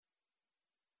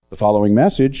The following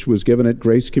message was given at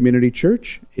Grace Community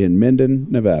Church in Minden,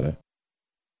 Nevada.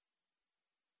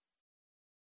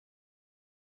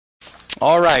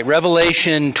 All right,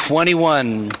 Revelation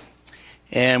 21,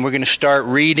 and we're going to start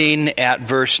reading at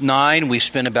verse 9. We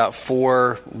spent about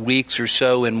 4 weeks or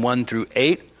so in 1 through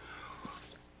 8.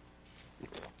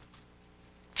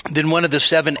 Then one of the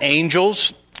 7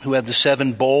 angels who had the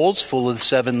 7 bowls full of the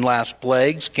 7 last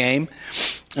plagues came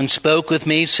and spoke with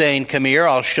me, saying, "Come here,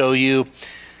 I'll show you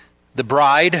the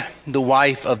bride, the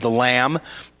wife of the Lamb."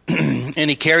 And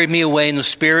he carried me away in the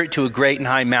Spirit to a great and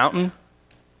high mountain,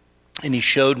 and he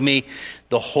showed me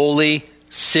the holy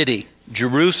city,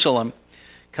 Jerusalem,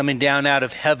 coming down out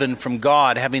of heaven from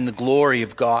God, having the glory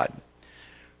of God.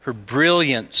 Her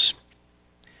brilliance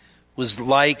was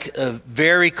like a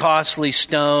very costly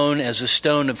stone, as a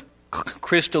stone of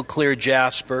crystal clear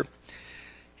jasper.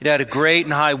 It had a great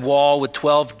and high wall with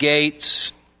 12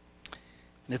 gates.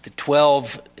 And at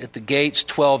the gates,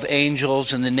 12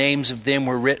 angels, and the names of them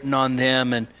were written on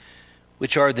them, and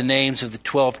which are the names of the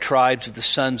 12 tribes of the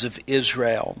sons of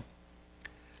Israel.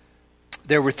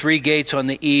 There were 3 gates on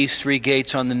the east, 3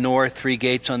 gates on the north, 3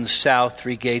 gates on the south,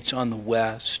 3 gates on the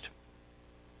west.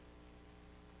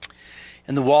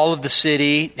 And the wall of the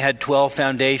city had 12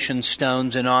 foundation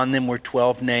stones, and on them were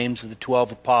 12 names of the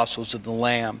 12 apostles of the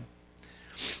Lamb.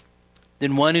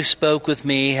 Then one who spoke with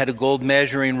me had a gold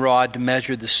measuring rod to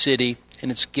measure the city and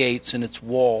its gates and its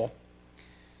wall.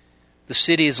 The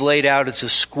city is laid out as a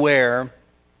square,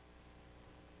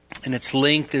 and its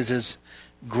length is as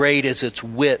great as its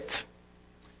width.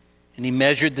 And he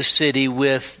measured the city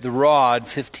with the rod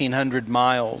 1,500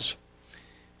 miles.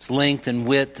 Its length and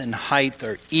width and height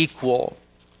are equal.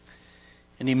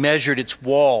 And he measured its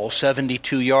wall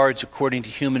 72 yards according to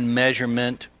human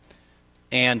measurement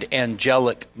and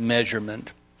angelic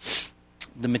measurement.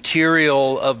 The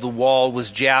material of the wall was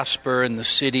jasper, and the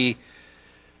city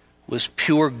was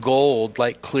pure gold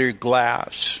like clear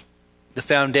glass. The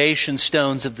foundation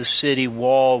stones of the city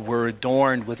wall were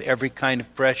adorned with every kind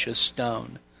of precious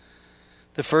stone.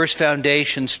 The first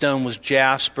foundation stone was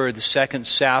jasper, the second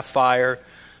sapphire,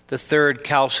 the third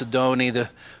chalcedony, the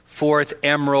fourth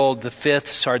emerald, the fifth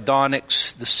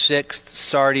sardonyx, the sixth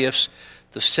sardius,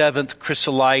 the 7th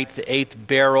chrysolite, the 8th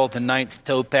beryl, the 9th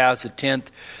topaz, the 10th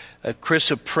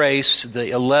chrysoprase,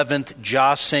 the 11th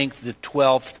jacinth, the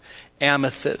 12th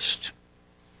amethyst.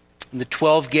 And the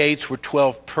 12 gates were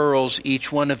 12 pearls. Each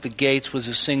one of the gates was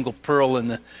a single pearl, and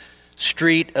the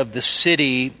street of the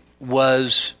city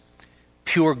was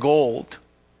pure gold,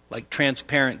 like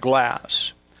transparent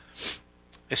glass.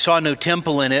 I saw no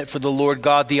temple in it, for the Lord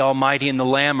God, the Almighty, and the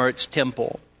Lamb are its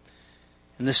temple.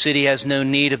 And the city has no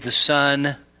need of the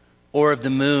sun or of the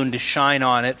moon to shine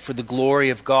on it, for the glory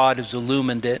of God has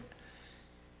illumined it.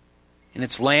 And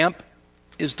its lamp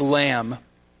is the Lamb.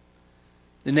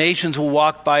 The nations will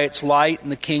walk by its light,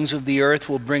 and the kings of the earth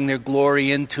will bring their glory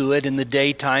into it in the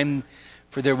daytime,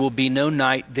 for there will be no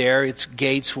night there. Its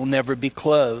gates will never be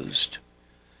closed.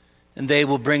 And they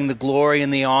will bring the glory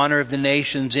and the honor of the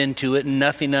nations into it, and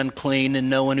nothing unclean,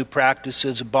 and no one who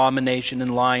practices abomination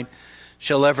and lying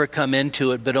shall ever come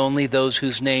into it, but only those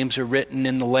whose names are written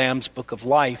in the Lamb's book of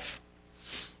life.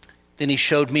 Then he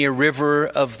showed me a river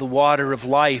of the water of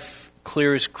life,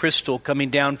 clear as crystal, coming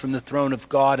down from the throne of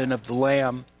God and of the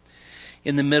Lamb.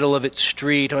 In the middle of its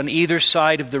street, on either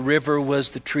side of the river, was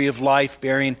the tree of life,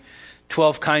 bearing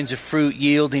 12 kinds of fruit,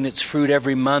 yielding its fruit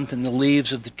every month, and the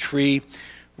leaves of the tree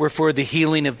were for the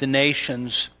healing of the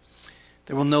nations.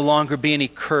 There will no longer be any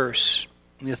curse,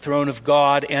 and the throne of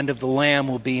God and of the Lamb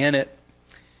will be in it.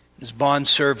 His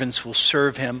bondservants will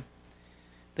serve him.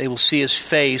 They will see his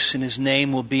face, and his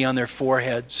name will be on their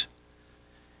foreheads.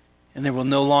 And there will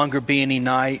no longer be any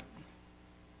night,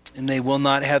 and they will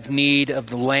not have need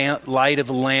of the light of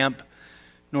a lamp,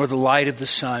 nor the light of the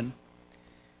sun,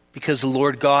 because the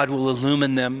Lord God will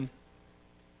illumine them,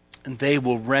 and they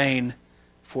will reign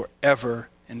forever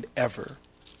and ever.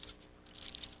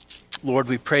 Lord,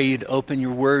 we pray you'd open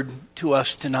your word to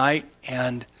us tonight,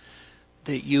 and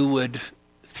that you would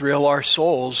thrill our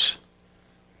souls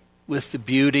with the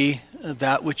beauty of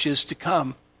that which is to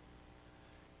come.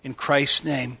 In Christ's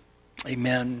name,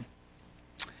 amen.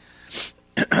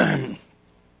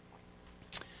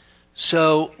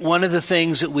 So one of the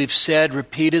things that we've said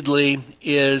repeatedly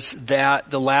is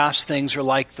that the last things are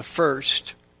like the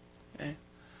first. Okay?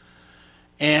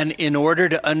 And in order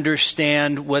to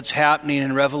understand what's happening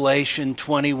in Revelation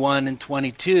 21 and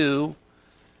 22,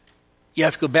 you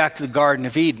have to go back to the Garden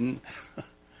of Eden.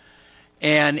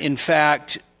 And in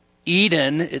fact,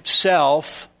 Eden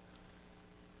itself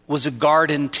was a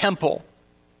garden temple.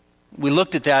 We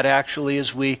looked at that actually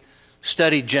as we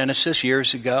studied Genesis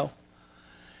years ago,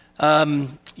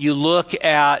 you look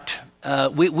at,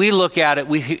 we look at it,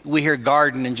 we hear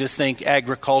garden and just think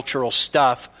agricultural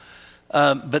stuff.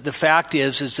 But the fact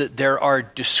is that there are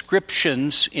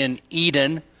descriptions in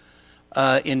Eden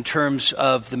in terms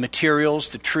of the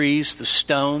materials, the trees, the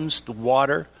stones, the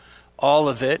water, all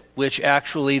of it, which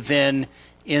actually then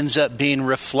ends up being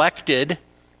reflected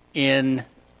in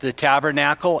the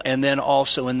tabernacle and then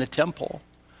also in the temple.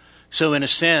 So in a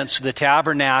sense, the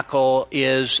tabernacle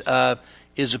is a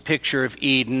picture of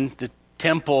Eden. The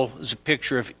temple is a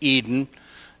picture of Eden.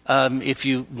 If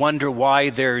you wonder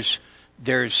why there's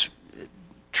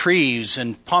trees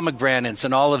and pomegranates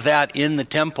and all of that in the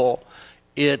temple,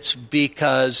 it's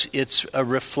because it's a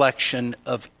reflection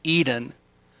of Eden.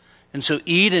 And so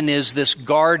Eden is this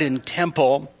garden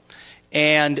temple.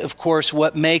 And of course,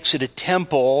 what makes it a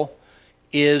temple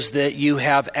is that you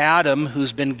have Adam,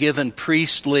 who's been given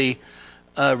priestly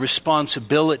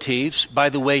responsibilities, by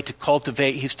the way, to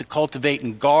cultivate. He's to cultivate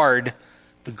and guard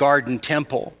the garden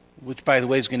temple, which, by the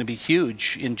way, is going to be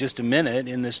huge in just a minute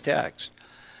in this text.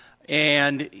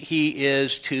 And he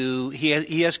has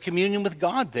communion with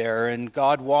God there, and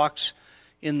God walks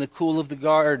in the cool of the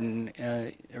garden,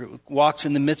 walks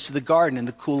in the midst of the garden in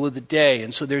the cool of the day.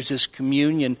 And so there's this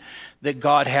communion that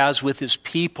God has with his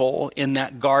people in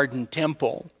that garden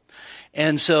temple.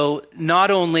 And so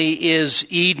not only is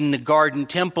Eden a garden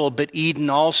temple, but Eden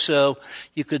also,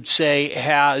 you could say,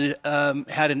 had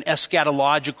an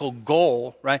eschatological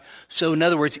goal, right? So in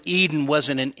other words, Eden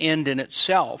wasn't an end in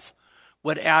itself.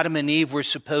 What Adam and Eve were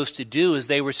supposed to do is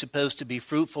they were supposed to be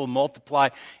fruitful, multiply,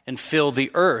 and fill the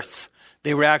earth.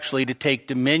 They were actually to take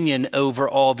dominion over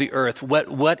all the earth.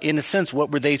 What in a sense, what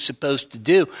were they supposed to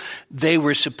do? They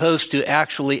were supposed to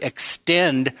actually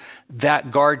extend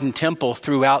that garden temple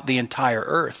throughout the entire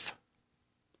earth.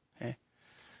 Okay?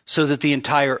 So that the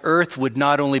entire earth would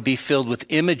not only be filled with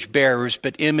image bearers,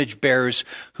 but image bearers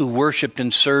who worshiped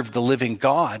and served the living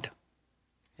God.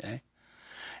 Okay?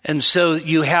 And so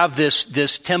you have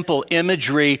this temple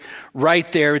imagery right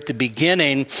there at the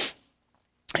beginning.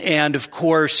 And of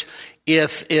course,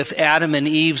 if Adam and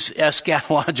Eve's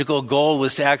eschatological goal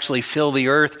was to actually fill the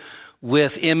earth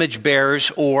with image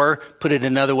bearers, or put it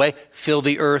another way, fill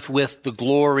the earth with the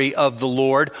glory of the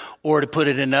Lord, or to put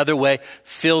it another way,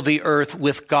 fill the earth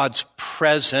with God's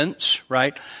presence,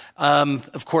 right?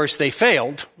 Of course, they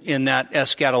failed in that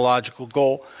eschatological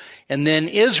goal. And then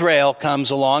Israel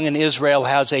comes along, and Israel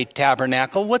has a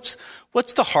tabernacle. What's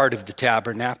the heart of the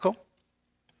tabernacle?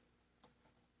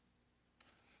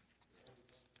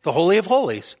 The Holy of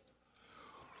Holies.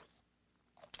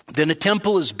 Then a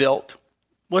temple is built.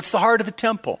 What's the heart of the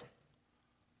temple?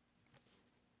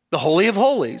 The Holy of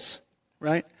Holies,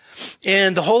 right?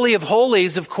 And the Holy of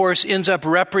Holies, of course, ends up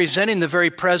representing the very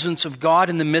presence of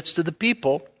God in the midst of the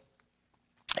people.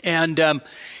 And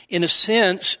in a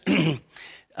sense,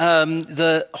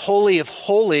 the Holy of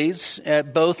Holies,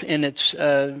 both in its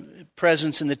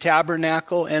presence in the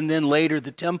tabernacle and then later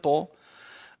the temple,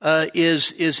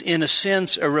 is in a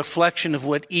sense a reflection of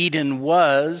what Eden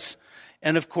was.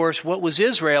 And of course, what was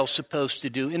Israel supposed to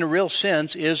do? In a real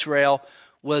sense, Israel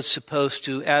was supposed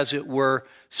to, as it were,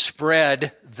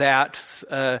 spread that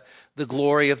the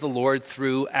glory of the Lord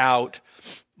throughout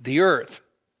the earth.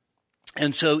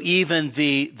 And so even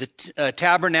the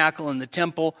tabernacle and the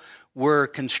temple were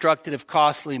constructed of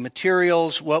costly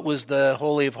materials. What was the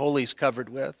Holy of Holies covered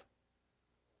with?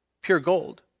 Pure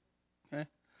gold. Okay?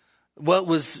 What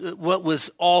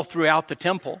was all throughout the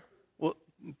temple? Well,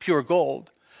 pure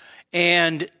gold.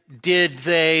 And did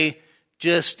they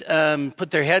just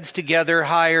put their heads together,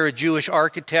 hire a Jewish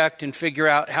architect, and figure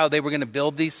out how they were going to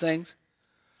build these things?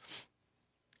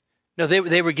 No,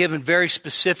 they were given very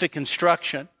specific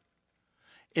instruction.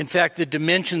 In fact, the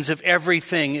dimensions of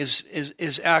everything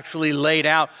is actually laid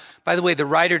out. By the way, the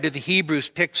writer to the Hebrews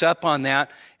picks up on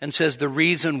that and says the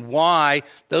reason why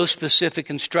those specific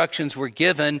instructions were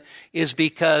given is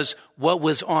because what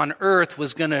was on earth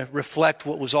was going to reflect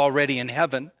what was already in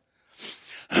heaven.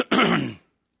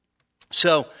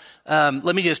 So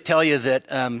let me just tell you that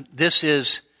this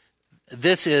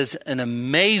is an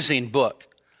amazing book.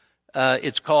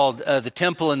 It's called The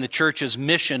Temple and the Church's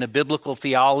Mission, A Biblical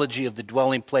Theology of the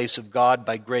Dwelling Place of God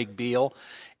by Greg Beale.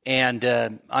 And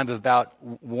I've about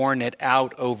worn it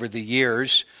out over the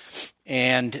years.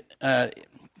 And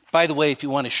by the way, if you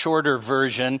want a shorter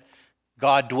version,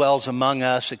 God Dwells Among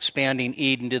Us, Expanding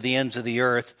Eden to the Ends of the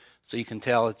Earth. So you can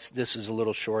tell this is a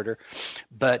little shorter.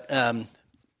 But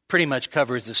pretty much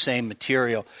covers the same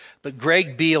material. But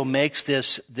Greg Beale makes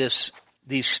these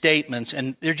statements,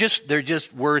 and they're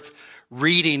just worth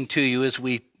reading to you as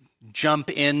we jump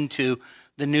into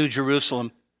the New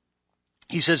Jerusalem.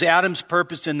 He says Adam's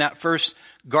purpose in that first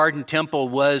garden temple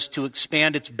was to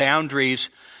expand its boundaries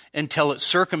until it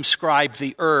circumscribed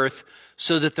the earth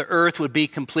so that the earth would be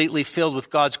completely filled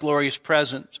with God's glorious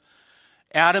presence.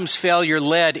 Adam's failure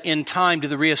led in time to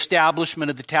the reestablishment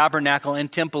of the tabernacle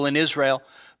and temple in Israel.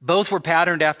 Both were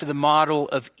patterned after the model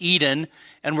of Eden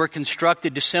and were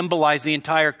constructed to symbolize the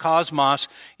entire cosmos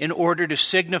in order to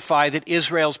signify that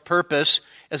Israel's purpose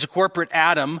as a corporate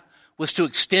Adam was to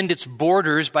extend its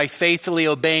borders by faithfully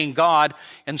obeying God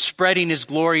and spreading his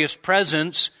glorious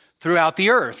presence throughout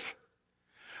the earth.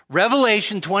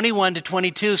 Revelation 21 to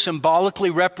 22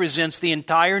 symbolically represents the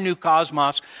entire new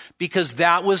cosmos because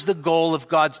that was the goal of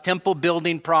God's temple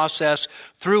building process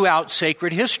throughout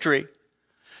sacred history.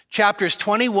 Chapters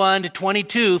 21 to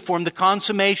 22 form the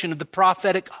consummation of the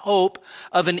prophetic hope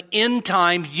of an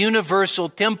end-time universal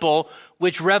temple,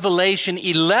 which Revelation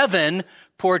 11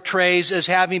 portrays as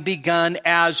having begun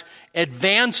as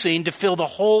advancing to fill the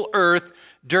whole earth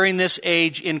during this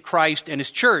age in Christ and his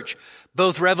church.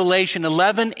 Both Revelation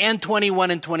 11 and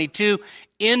 21 and 22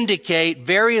 indicate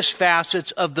various facets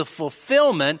of the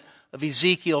fulfillment of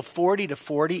Ezekiel 40 to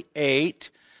 48,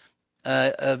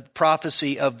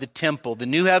 prophecy of the temple. The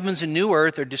new heavens and new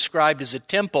earth are described as a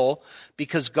temple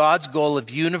because God's goal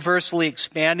of universally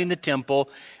expanding the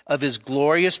temple of his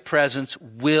glorious presence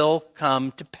will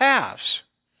come to pass.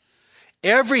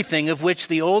 Everything of which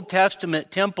the Old Testament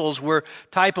temples were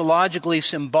typologically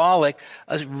symbolic,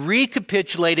 a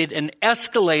recapitulated and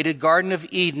escalated Garden of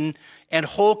Eden and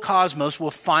whole cosmos will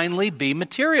finally be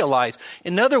materialized.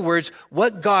 In other words,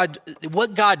 what God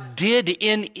did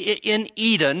in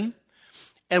Eden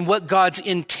and what God's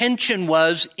intention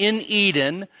was in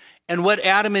Eden and what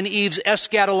Adam and Eve's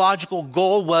eschatological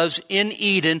goal was in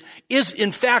Eden is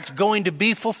in fact going to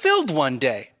be fulfilled one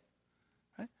day.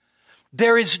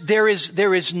 There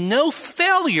is no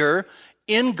failure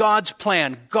in God's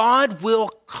plan. God will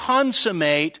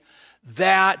consummate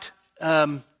that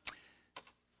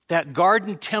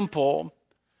garden temple,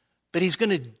 but he's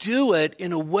going to do it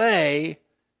in a way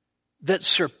that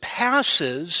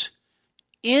surpasses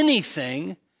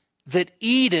anything that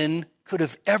Eden could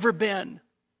have ever been.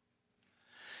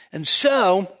 And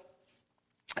so,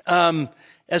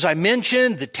 as I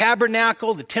mentioned, the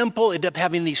tabernacle, the temple end up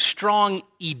having these strong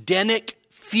Edenic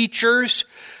features.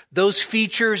 Those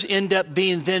features end up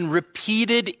being then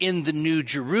repeated in the New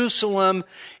Jerusalem.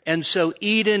 And so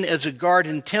Eden as a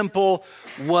garden temple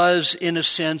was, in a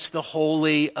sense, the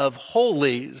Holy of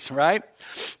Holies, right?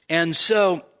 And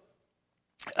so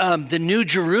the New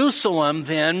Jerusalem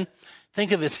then,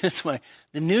 think of it this way.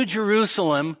 The New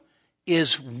Jerusalem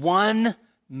is one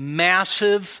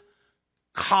massive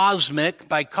cosmic,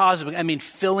 by cosmic, I mean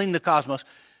filling the cosmos,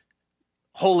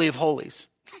 Holy of Holies.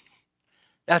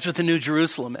 That's what the New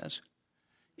Jerusalem is.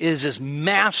 It is this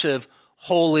massive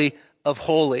Holy of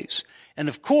Holies. And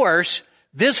of course,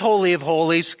 this Holy of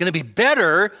Holies is going to be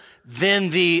better than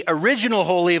the original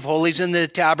Holy of Holies in the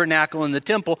tabernacle and the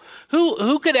temple.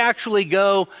 Who could actually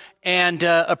go and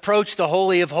approach the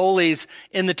Holy of Holies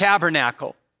in the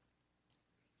tabernacle?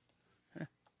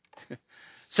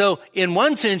 So in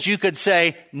one sense, you could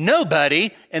say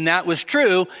nobody, and that was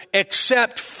true,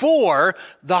 except for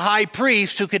the high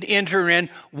priest who could enter in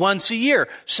once a year.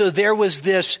 So there was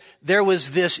this,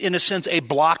 in a sense, a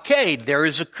blockade. There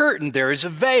is a curtain. There is a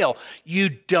veil. You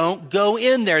don't go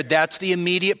in there. That's the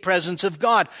immediate presence of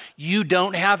God. You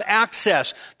don't have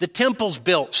access. The temple's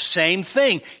built. Same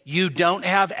thing. You don't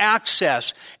have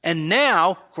access. And now,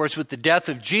 of course, with the death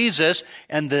of Jesus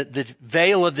and the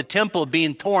veil of the temple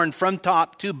being torn from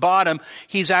top to bottom,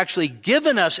 he's actually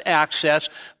given us access.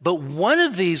 But one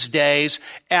of these days,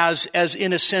 as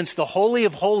in a sense, the Holy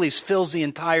of Holies fills the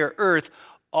entire earth,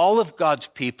 all of God's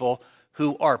people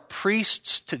who are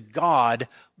priests to God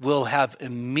will have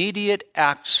immediate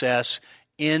access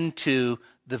into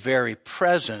the very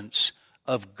presence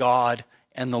of God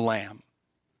and the Lamb.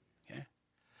 Okay?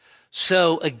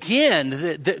 So again,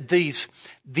 these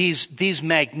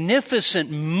magnificent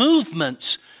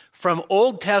movements from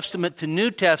Old Testament to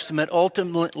New Testament,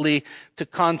 ultimately to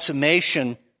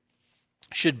consummation,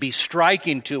 should be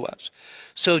striking to us.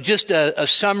 So just a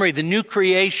summary, the new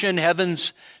creation,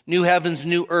 new heavens,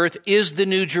 new earth is the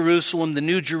New Jerusalem. The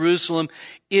New Jerusalem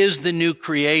is the new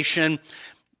creation.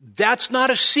 That's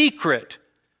not a secret.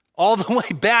 All the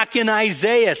way back in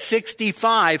Isaiah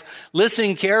 65,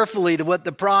 listen carefully to what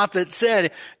the prophet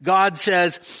said. God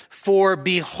says, "For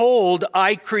behold,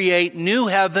 I create new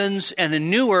heavens and a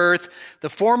new earth.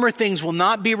 The former things will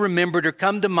not be remembered or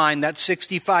come to mind." That's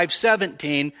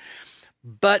 65:17.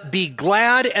 But be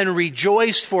glad and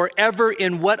rejoice forever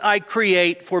in what I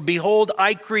create. For behold,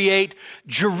 I create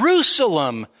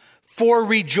Jerusalem for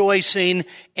rejoicing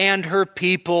and her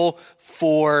people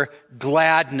for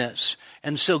gladness.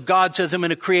 And so God says, I'm going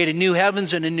to create a new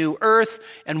heavens and a new earth.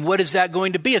 And what is that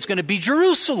going to be? It's going to be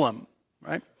Jerusalem,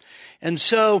 right? And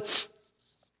so,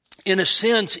 in a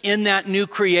sense, in that new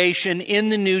creation, in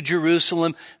the new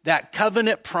Jerusalem, that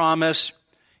covenant promise,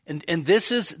 and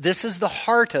this is the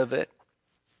heart of it.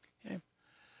 Okay?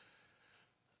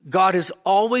 God has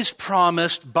always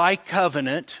promised by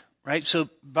covenant, right? So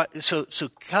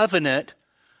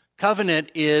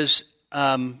covenant is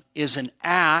an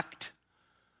act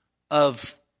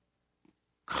of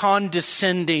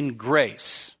condescending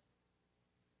grace.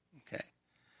 Okay.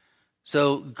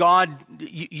 So God,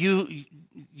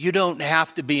 you don't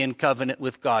have to be in covenant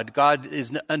with God. God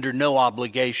is under no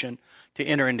obligation to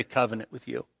enter into covenant with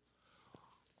you.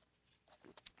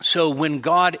 So when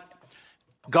God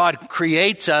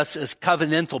creates us as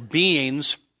covenantal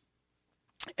beings,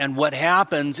 and what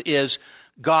happens is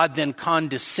God then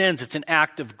condescends. It's an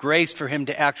act of grace for him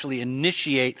to actually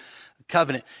initiate a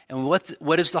covenant. And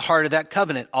what is the heart of that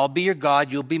covenant? I'll be your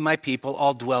God, you'll be my people,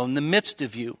 I'll dwell in the midst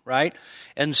of you, right?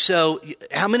 And so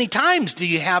how many times do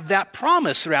you have that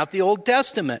promise throughout the Old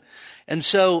Testament? And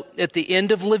so at the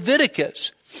end of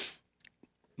Leviticus,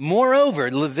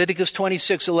 moreover, Leviticus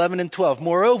 26, 11 and 12,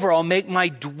 moreover, I'll make my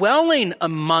dwelling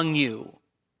among you.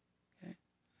 Okay?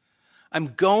 I'm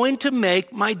going to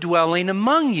make my dwelling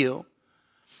among you.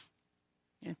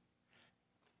 Okay?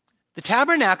 The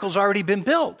tabernacle's already been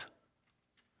built.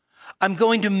 I'm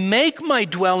going to make my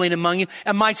dwelling among you,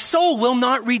 and my soul will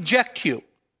not reject you.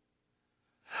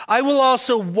 I will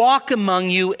also walk among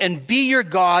you and be your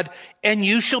God, and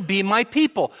you shall be my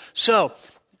people. So,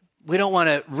 we don't want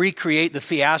to recreate the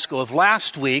fiasco of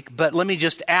last week, but let me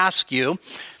just ask you,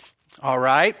 all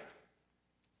right,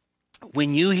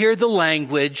 when you hear the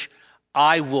language,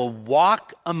 I will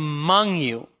walk among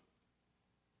you,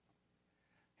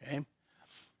 okay,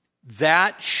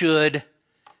 that should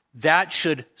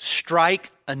strike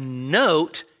a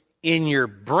note in your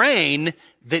brain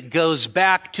that goes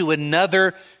back to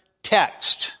another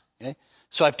text. Okay?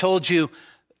 So I've told you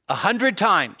 100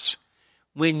 times,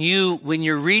 when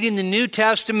you're reading the New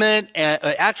Testament,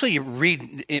 actually you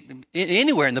read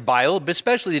anywhere in the Bible, but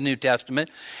especially the New Testament,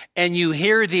 and you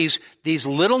hear these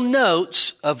little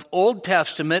notes of Old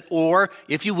Testament, or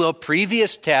if you will,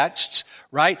 previous texts,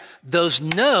 right? Those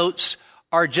notes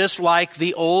are just like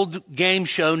the old game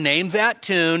show, Name That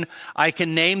Tune. I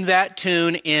can name that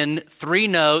tune in 3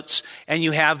 notes, and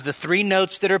you have the 3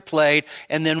 notes that are played,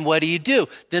 and then what do?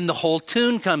 Then the whole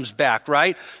tune comes back,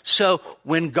 right? So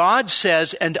when God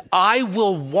says, and I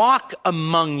will walk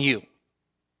among you,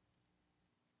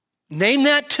 name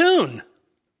that tune.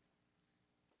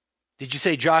 Did you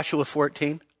say Joshua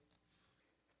 14?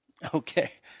 Okay,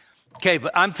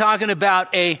 but I'm talking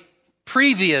about a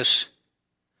previous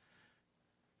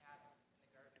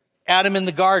Adam in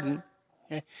the garden.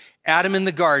 Okay? Adam in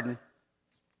the garden.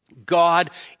 God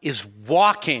is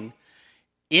walking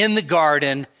in the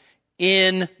garden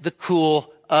in the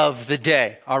cool of the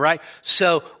day. All right?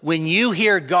 So when you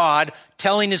hear God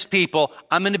telling his people,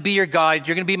 I'm going to be your God,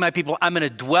 you're going to be my people, I'm going to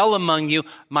dwell among you,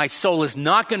 my soul is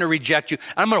not going to reject you,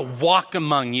 I'm going to walk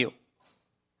among you.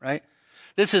 Right?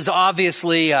 This is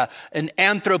obviously an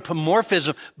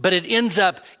anthropomorphism, but it ends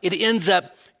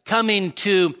up coming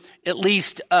to at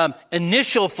least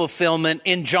initial fulfillment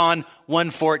in John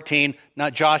 1:14,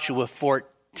 not Joshua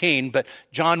 14, but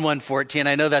John 1:14.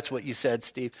 I know that's what you said,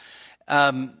 Steve.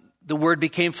 The Word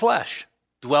became flesh,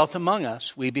 dwelt among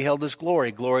us. We beheld his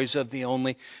glory, glories of the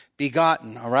only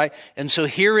begotten. All right, and so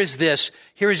here is this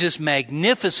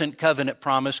magnificent covenant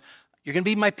promise. You're going to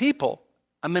be my people.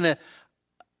 I'm going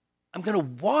to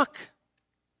walk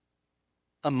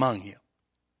among you.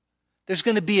 There's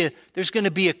going to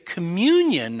be a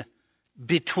communion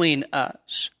between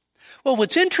us. Well,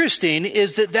 what's interesting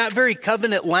is that very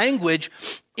covenant language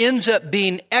ends up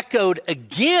being echoed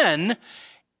again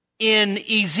in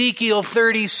Ezekiel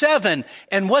 37.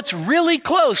 And what's really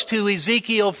close to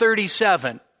Ezekiel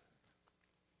 37?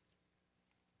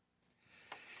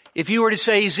 If you were to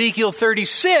say Ezekiel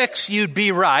 36, you'd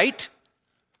be right.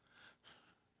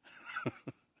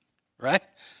 Right?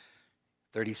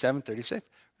 37, 36.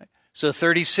 Right? So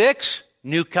 36,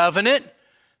 new covenant.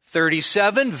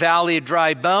 37, valley of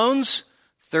dry bones.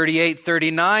 38,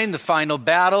 39, the final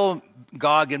battle,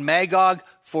 Gog and Magog.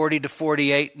 40 to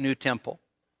 48, new temple.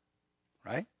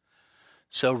 Right?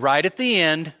 So right at the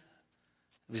end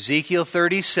of Ezekiel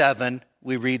 37,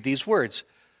 we read these words.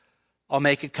 I'll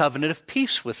make a covenant of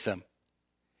peace with them.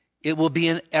 It will be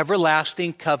an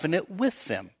everlasting covenant with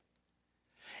them.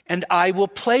 And I will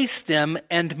place them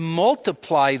and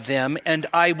multiply them, and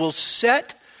I will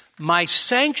set my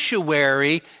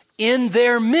sanctuary in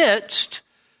their midst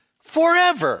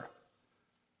forever.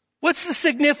 What's the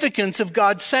significance of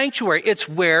God's sanctuary? It's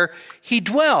where he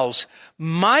dwells.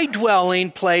 My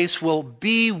dwelling place will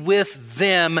be with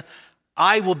them.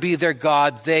 I will be their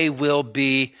God. They will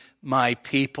be my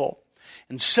people.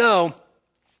 And so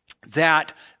the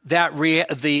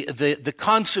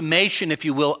consummation, if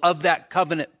you will, of that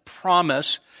covenant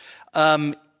promise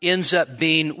ends up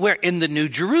being where? In the New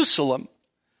Jerusalem.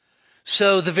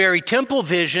 So the very temple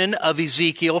vision of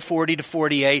Ezekiel 40 to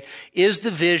 48 is the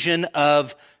vision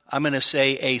of, I'm going to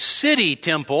say, a city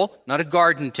temple, not a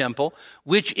garden temple,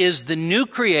 which is the new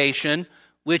creation,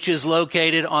 which is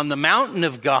located on the mountain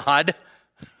of God.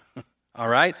 All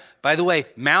right? By the way,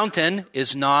 mountain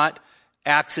is not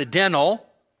accidental.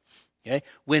 Okay?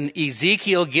 When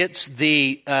Ezekiel gets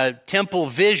the temple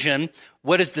vision,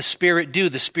 what does the Spirit do?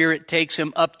 The Spirit takes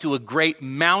him up to a great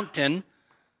mountain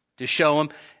to show him.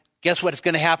 Guess what's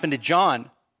going to happen to John?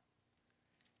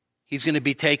 He's going to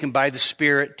be taken by the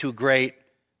Spirit to a great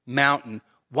mountain.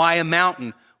 Why a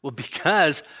mountain? Well,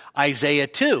 because Isaiah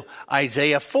 2,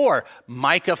 Isaiah 4,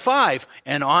 Micah 5,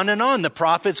 and on the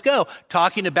prophets go,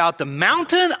 talking about the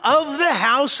mountain of the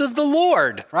house of the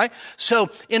Lord, right? So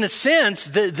in a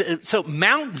sense, so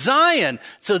Mount Zion,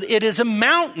 so it is a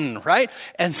mountain, right?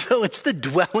 And so it's the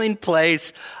dwelling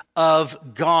place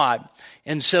of God.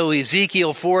 And so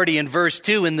Ezekiel 40 and verse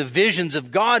 2, in the visions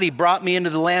of God, he brought me into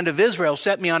the land of Israel,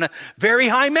 set me on a very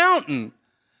high mountain.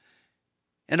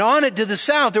 And on it to the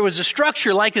south, there was a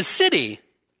structure like a city.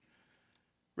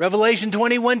 Revelation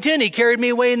 21:10, he carried me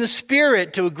away in the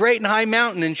Spirit to a great and high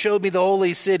mountain and showed me the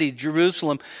holy city,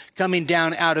 Jerusalem, coming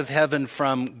down out of heaven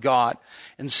from God.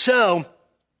 And so,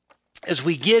 as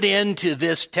we get into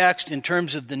this text in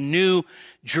terms of the new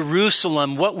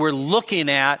Jerusalem, what we're looking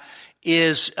at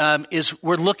is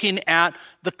we're looking at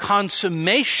the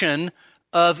consummation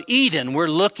of Eden. We're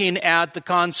looking at the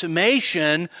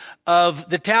consummation of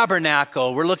the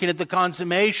tabernacle. We're looking at the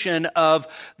consummation of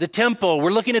the temple.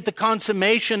 We're looking at the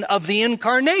consummation of the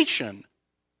incarnation.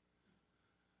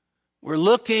 We're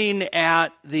looking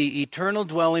at the eternal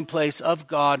dwelling place of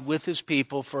God with his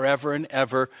people forever and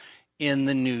ever in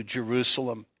the New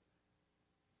Jerusalem.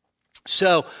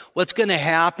 So what's going to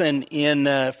happen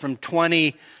from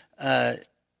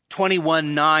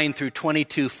 21:9 through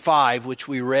 22:5, which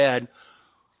we read,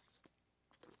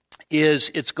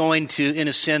 is it's going to, in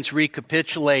a sense,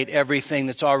 recapitulate everything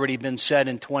that's already been said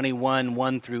in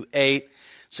 21:1 through 8.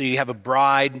 So you have a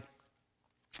bride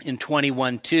in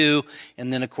 21:2,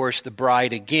 and then, of course, the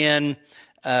bride again,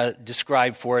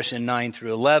 described for us in 9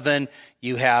 through 11.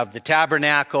 You have the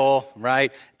tabernacle,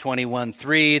 right?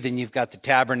 21:3. Then you've got the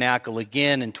tabernacle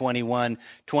again in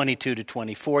 21:22 to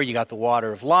 24. You got the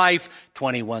water of life,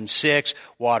 21:6.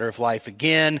 Water of life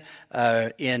again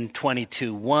in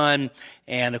 22:1.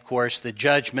 And, of course, the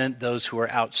judgment, those who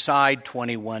are outside,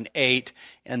 21:8.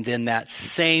 And then that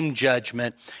same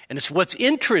judgment. And it's what's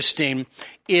interesting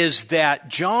is that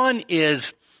John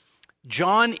is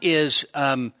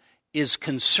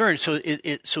concerned. So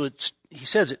he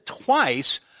says it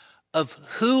twice of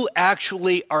who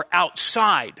actually are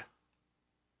outside.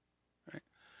 Right?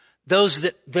 Those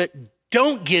that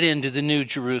don't get into the New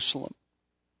Jerusalem.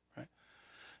 Right?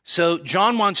 So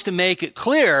John wants to make it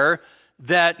clear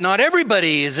that not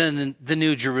everybody is in the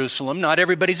New Jerusalem. Not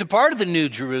everybody's a part of the New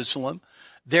Jerusalem.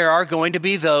 There are going to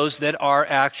be those that are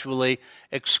actually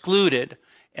excluded.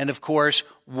 And of course,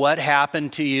 what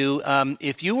happened to you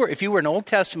if you were an Old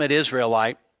Testament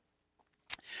Israelite?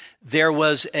 There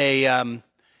was a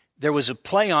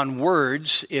play on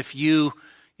words. If you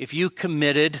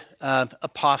committed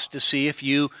apostasy, if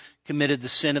you committed the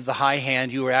sin of the high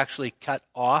hand, you were actually cut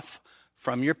off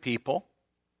from your people,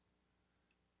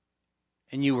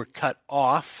 and you were cut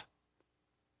off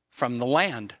from the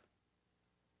land.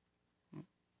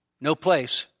 No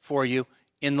place for you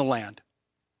in the land.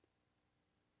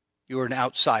 You were an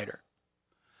outsider.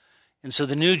 And so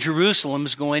the New Jerusalem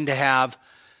is going to have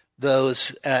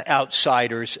those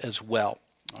outsiders as well.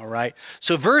 All right.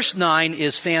 So verse 9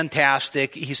 is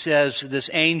fantastic. He says this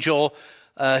angel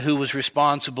who was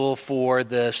responsible for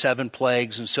the 7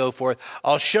 plagues and so forth,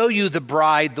 I'll show you the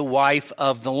bride, the wife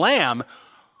of the Lamb.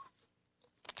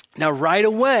 Now right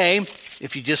away,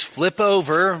 if you just flip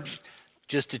over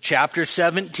just to chapter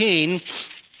 17,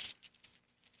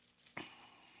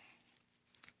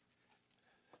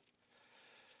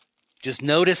 just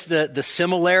notice the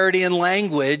similarity in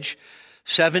language.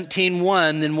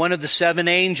 17:1, then one of the seven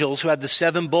angels who had the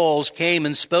seven bowls came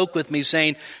and spoke with me,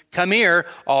 saying, "Come here,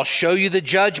 I'll show you the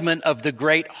judgment of the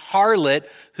great harlot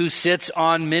who sits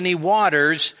on many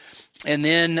waters." And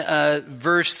then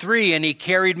verse 3, and he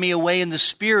carried me away in the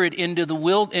spirit into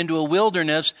a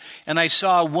wilderness, and I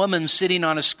saw a woman sitting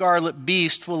on a scarlet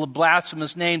beast full of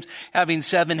blasphemous names, having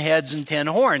 7 heads and 10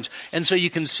 horns. And so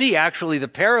you can see actually the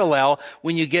parallel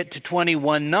when you get to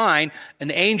 21:9.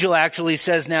 An angel actually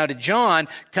says now to John,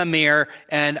 "Come here,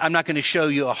 and I'm not going to show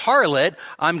you a harlot.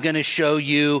 I'm going to show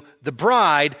you the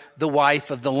bride, the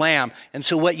wife of the Lamb." And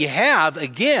so what you have,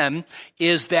 again,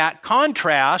 is that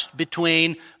contrast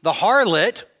between the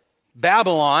harlot,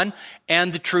 Babylon,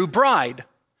 and the true bride.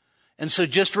 And so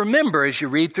just remember, as you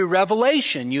read through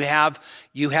Revelation, you have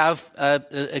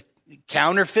a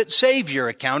counterfeit savior,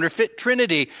 a counterfeit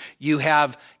trinity. You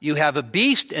have a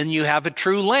beast and you have a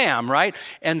true lamb, right?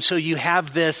 And so you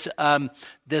have this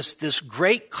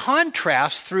great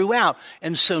contrast throughout.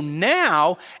 And so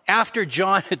now, after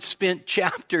John had spent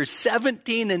chapters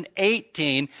 17 and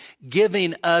 18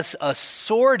 giving us a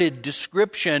sordid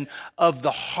description of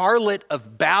the harlot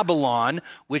of Babylon,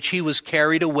 which he was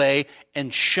carried away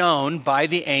and shown by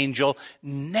the angel,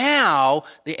 now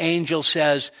the angel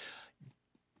says,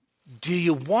 do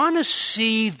you want to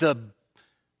see the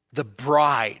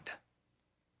bride,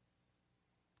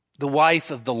 the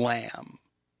wife of the Lamb?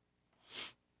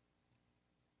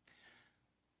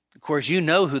 Of course, you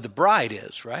know who the bride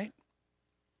is, right?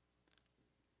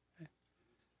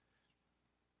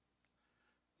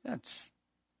 It's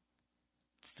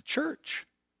the church.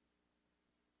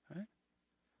 Right?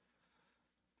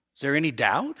 Is there any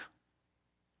doubt?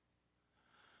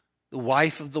 The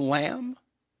wife of the Lamb?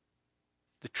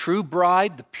 The true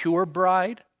bride, the pure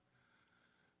bride,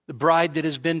 the bride that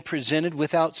has been presented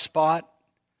without spot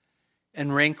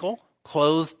and wrinkle,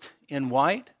 clothed in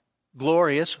white,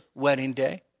 glorious wedding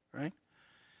day, right?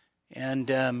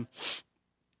 And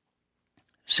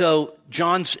so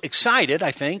John's excited, I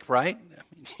think, right?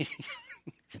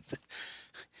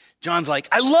 John's like,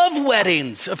 I love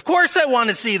weddings. Of course I want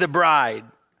to see the bride,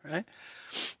 right?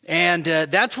 And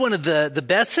that's one of the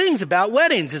best things about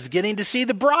weddings is getting to see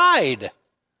the bride.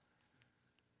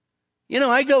 You know,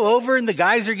 I go over and the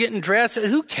guys are getting dressed.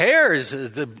 Who cares?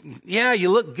 You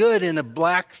look good in a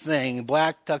black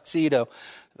tuxedo.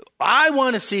 I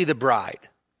want to see the bride,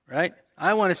 right?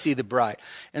 I want to see the bride.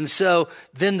 And so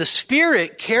then the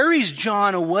Spirit carries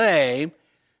John away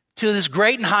to this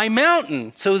great and high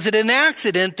mountain. So is it an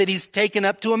accident that he's taken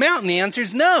up to a mountain? The answer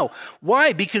is no.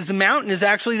 Why? Because the mountain is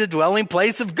actually the dwelling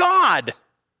place of God.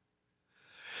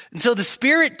 And so the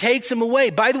Spirit takes him away.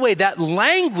 By the way, that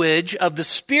language of the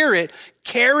Spirit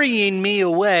carrying me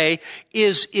away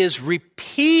is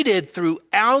repeated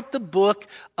throughout the book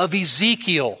of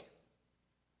Ezekiel.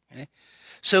 Okay?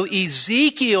 So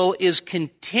Ezekiel is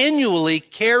continually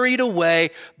carried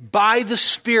away by the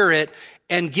Spirit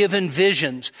and given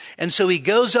visions. And so he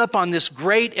goes up on this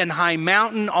great and high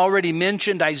mountain, already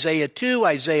mentioned Isaiah 2,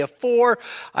 Isaiah 4,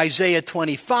 Isaiah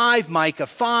 25, Micah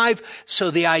 5.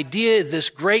 So the idea of this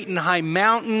great and high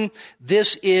mountain,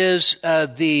 this is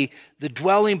the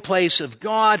dwelling place of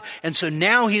God. And so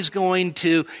now he's going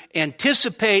to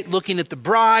anticipate looking at the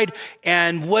bride.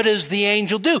 And what does the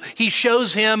angel do? He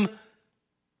shows him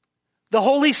the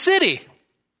holy city,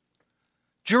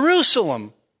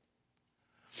 Jerusalem.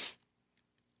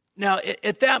 Now,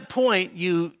 at that point,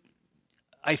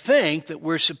 I think that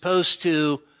we're supposed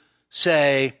to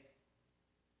say,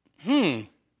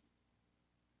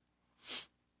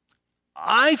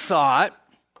 I thought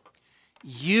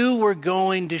you were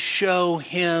going to show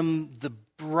him the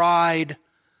bride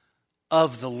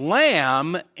of the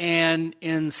Lamb, and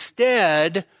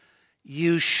instead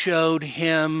you showed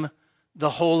him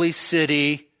the holy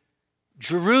city,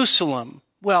 Jerusalem.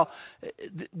 Well,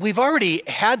 we've already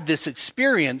had this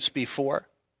experience before.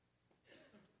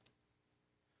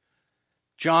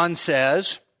 John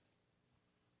says,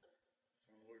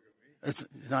 it's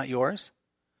not yours?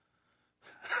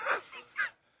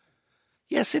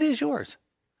 Yes, it is yours.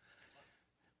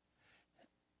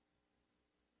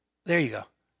 There you go.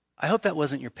 I hope that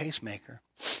wasn't your pacemaker.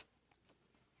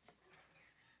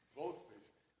 Both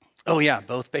pacemakers. Oh, yeah,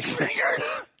 both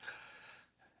pacemakers.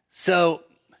 So,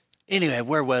 anyway,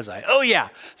 where was I? Oh, yeah.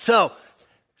 So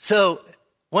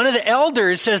one of the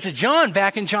elders says to John,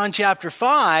 back in John chapter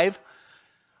 5,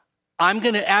 I'm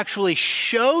going to actually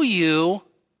show you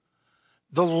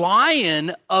the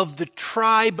Lion of the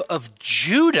tribe of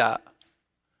Judah.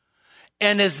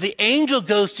 And as the angel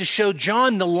goes to show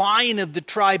John the Lion of the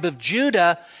tribe of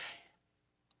Judah,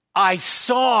 I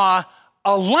saw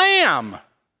a lamb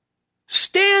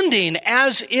standing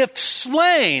as if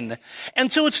slain.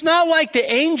 And so it's not like the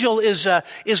angel is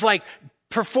like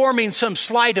performing some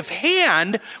sleight of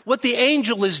hand. What the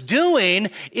angel is doing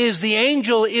is the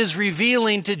angel is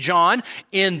revealing to John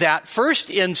in that first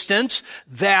instance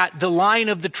that the Lion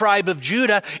of the tribe of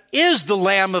Judah is the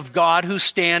Lamb of God who's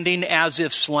standing as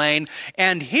if slain.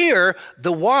 And here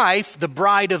the wife, the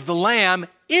bride of the Lamb,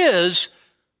 is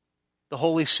the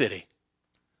holy city,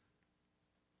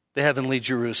 the heavenly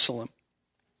Jerusalem.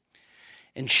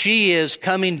 And she is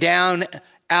coming down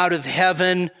out of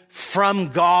heaven from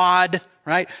God,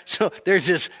 right? So there's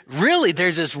this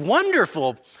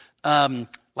wonderful,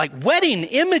 like wedding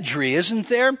imagery, isn't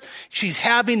there? She's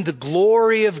having the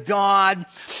glory of God.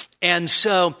 And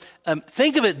so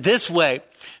think of it this way.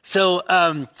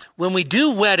 So when we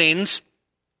do weddings,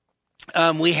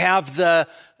 we have the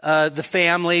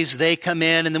families, they come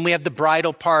in, and then we have the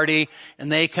bridal party,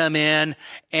 and they come in,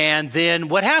 and then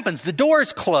what happens? The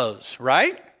doors close,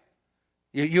 right?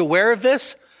 You aware of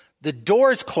this? The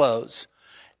doors close.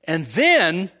 And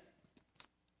then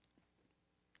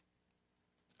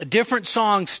a different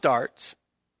song starts.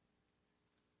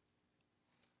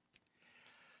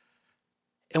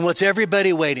 And what's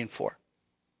everybody waiting for?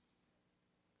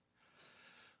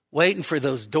 Waiting for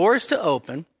those doors to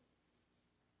open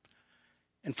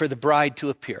and for the bride to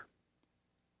appear.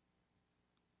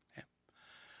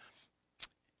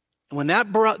 And when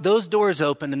those doors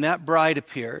open and that bride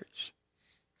appears,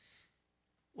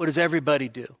 what does everybody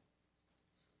do?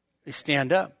 They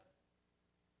stand up.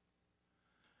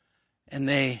 And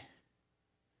they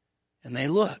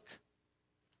look.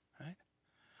 Right?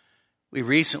 We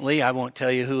recently, I won't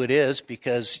tell you who it is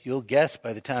because you'll guess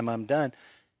by the time I'm done,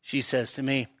 she says to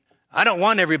me, I don't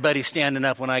want everybody standing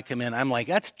up when I come in. I'm like,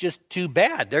 that's just too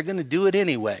bad. They're going to do it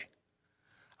anyway.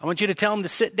 I want you to tell them to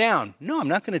sit down. No, I'm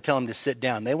not going to tell them to sit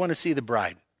down. They want to see the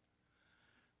bride.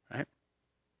 Right?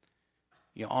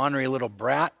 You ornery little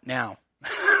brat. Now,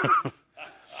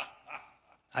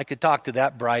 I could talk to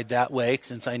that bride that way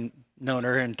since I've known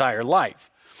her entire life.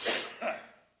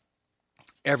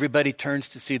 Everybody turns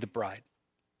to see the bride.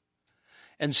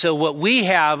 And so what we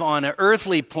have on an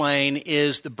earthly plane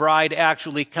is the bride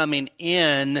actually coming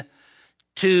in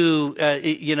to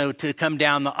come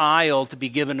down the aisle to be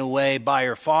given away by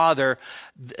her father.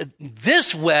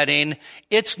 This wedding,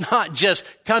 it's not just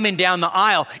coming down the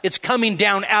aisle. It's coming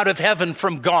down out of heaven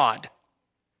from God.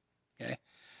 Okay.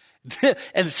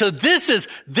 And so this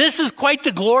is quite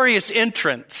the glorious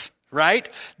entrance. Right?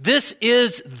 This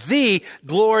is the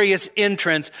glorious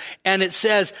entrance. And it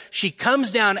says she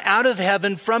comes down out of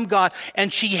heaven from God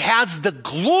and she has the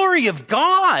glory of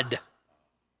God.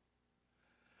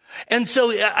 And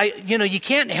so, you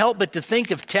can't help but to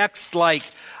think of texts like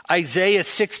Isaiah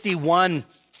 61,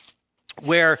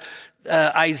 where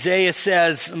Isaiah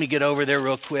says, let me get over there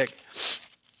real quick.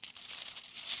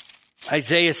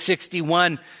 Isaiah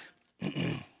 61,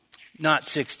 not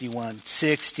 61,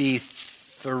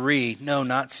 63. No,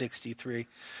 not 63.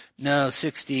 No,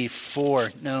 64.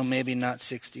 No, maybe not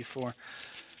 64.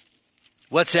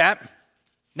 What's that?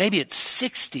 Maybe it's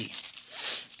 60.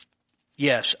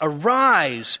 Yes.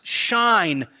 Arise,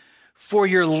 shine, for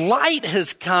your light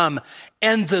has come,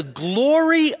 and the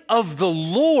glory of the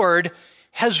Lord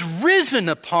has risen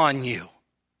upon you.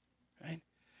 Right?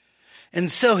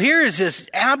 And so here is this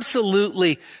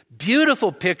absolutely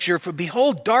beautiful picture. For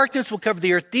behold, darkness will cover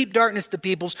the earth, deep darkness the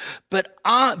peoples, but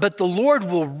the Lord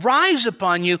will rise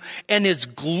upon you, and his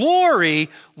glory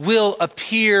will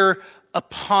appear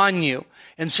upon you.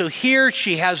 And so here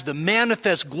she has the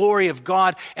manifest glory of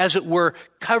God, as it were,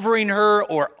 covering her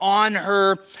or on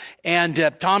her.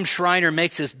 And Tom Schreiner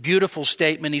makes this beautiful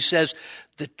statement. He says,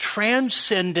 the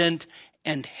transcendent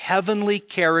and heavenly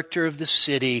character of the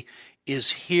city is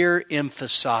here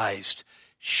emphasized.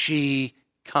 She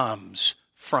comes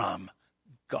from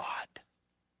God.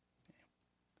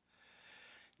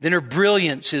 Then her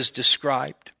brilliance is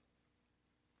described.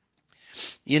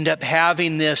 You end up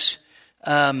having this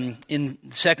in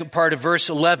the second part of verse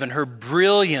 11, her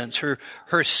brilliance, her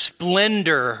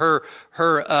splendor,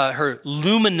 her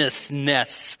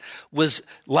luminousness was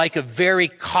like a very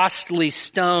costly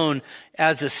stone,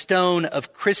 as a stone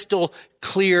of crystal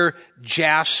clear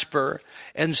jasper.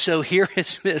 And so here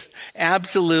is this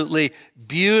absolutely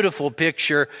beautiful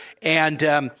picture.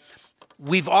 And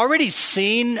we've already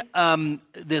seen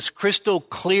this crystal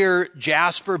clear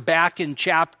jasper back in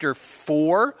chapter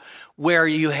 4, where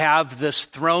you have this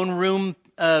throne room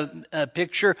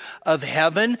picture of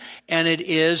heaven, and it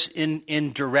is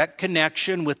in direct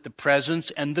connection with the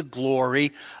presence and the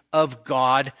glory of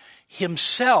God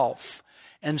himself.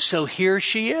 And so here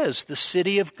she is, the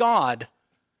city of God,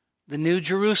 the New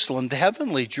Jerusalem, the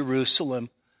heavenly Jerusalem,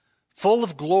 full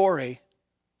of glory,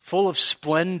 full of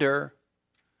splendor,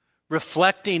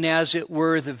 reflecting, as it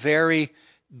were, the very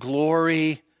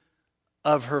glory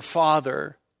of her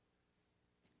Father.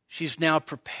 She's now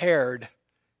prepared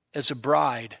as a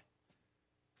bride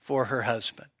for her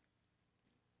husband.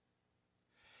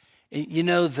 You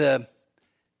know, the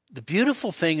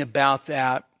beautiful thing about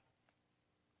that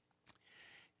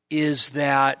is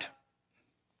that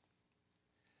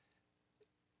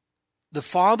the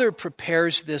Father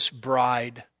prepares this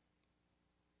bride,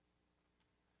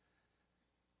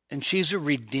 and she's a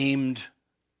redeemed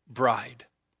bride.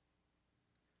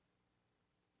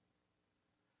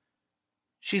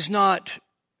 She's not,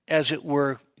 as it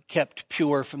were, kept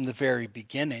pure from the very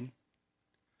beginning,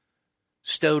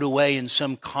 stowed away in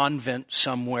some convent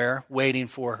somewhere, waiting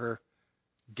for her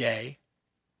day.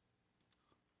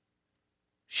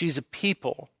 She's a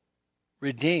people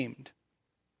redeemed,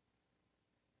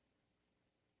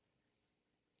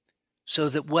 so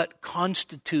that what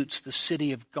constitutes the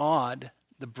city of God,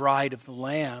 the bride of the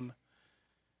Lamb,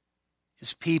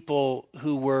 is people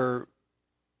who were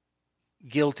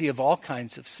guilty of all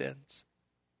kinds of sins,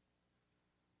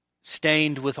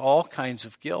 stained with all kinds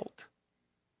of guilt.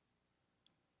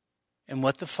 And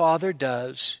what the Father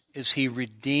does is he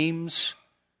redeems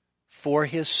for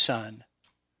his Son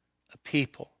a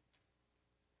people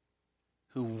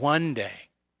who one day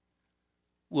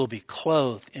will be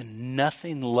clothed in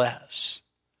nothing less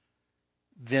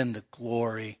than the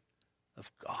glory of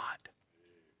God.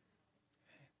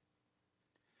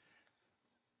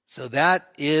 So that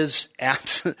is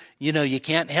absolutely, you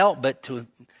can't help but to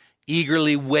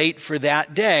eagerly wait for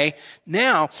that day.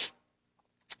 Now,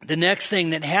 the next thing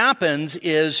that happens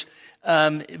is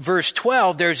verse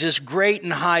 12, there's this great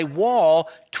and high wall,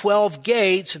 12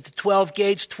 gates. At the 12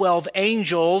 gates, 12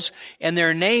 angels, and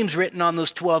their names written on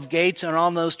those 12 gates, and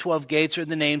on those 12 gates are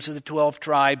the names of the 12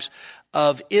 tribes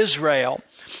of Israel.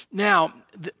 Now,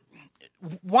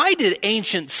 why did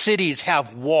ancient cities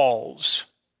have walls?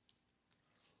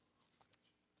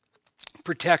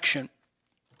 Protection.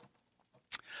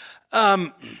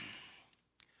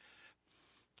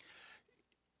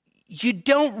 You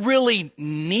don't really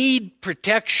need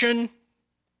protection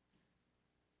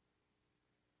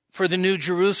for the New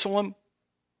Jerusalem,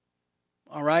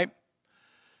 all right?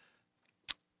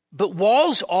 But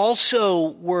walls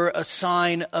also were a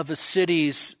sign of a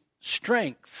city's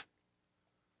strength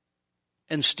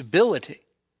and stability,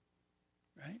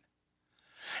 right?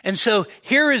 And so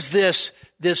here is this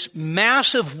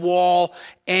massive wall,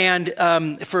 and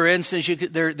for instance,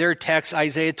 there are texts,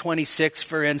 Isaiah 26,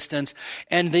 for instance,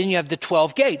 and then you have the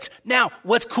 12 gates. Now,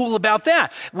 what's cool about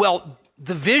that? Well,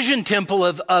 the vision temple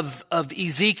of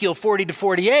Ezekiel 40 to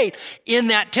 48, in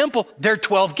that temple, there are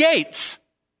 12 gates.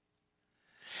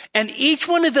 And each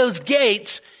one of those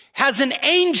gates has an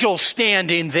angel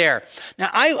standing there. Now,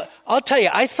 I'll tell you,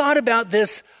 I thought about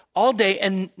this all day,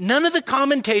 and none of the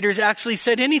commentators actually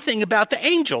said anything about the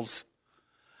angels.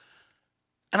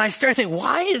 And I started thinking,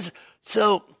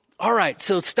 all right,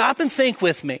 so stop and think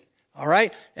with me, all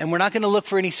right? And we're not going to look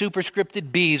for any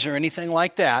superscripted B's or anything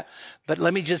like that, but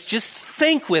let me just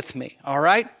think with me, all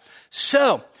right?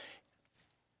 So,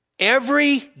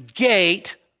 every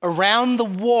gate around the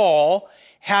wall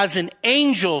has an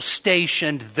angel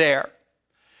stationed there.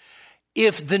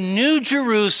 If the New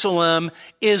Jerusalem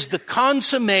is the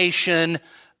consummation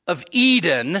of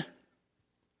Eden,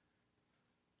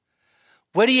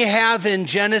 what do you have in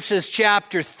Genesis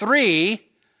chapter 3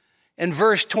 and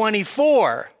verse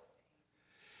 24?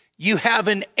 You have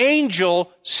an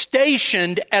angel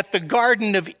stationed at the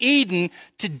Garden of Eden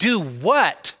to do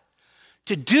what?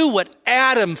 To do what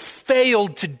Adam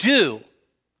failed to do.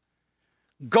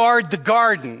 Guard the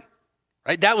garden.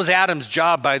 Right? That was Adam's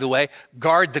job, by the way,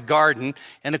 guard the garden.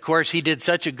 And of course, he did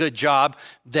such a good job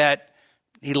that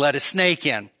he let a snake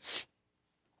in.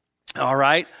 All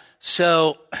right?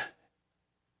 So,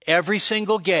 every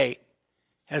single gate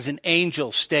has an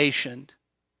angel stationed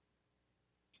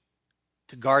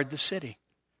to guard the city.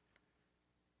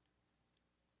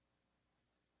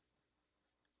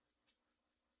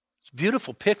 It's a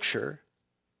beautiful picture.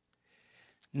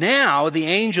 Now, the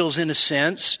angels, in a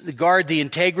sense, guard the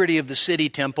integrity of the city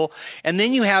temple. And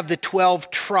then you have the 12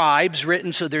 tribes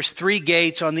written. So there's 3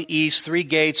 gates on the east, 3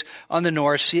 gates on the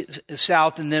north,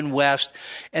 south, and then west.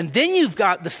 And then you've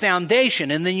got the foundation.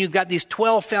 And then you've got these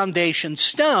 12 foundation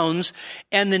stones.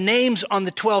 And the names on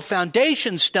the 12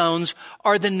 foundation stones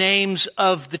are the names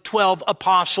of the 12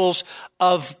 apostles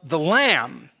of the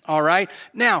Lamb. All right.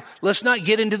 Now, let's not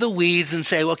get into the weeds and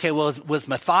say, okay, well, was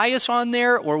Matthias on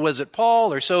there, or was it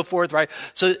Paul, or so forth, right?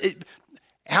 So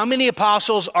How many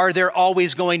apostles are there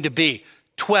always going to be?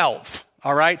 12,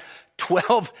 all right?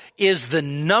 12 is the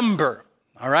number,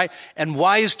 all right? And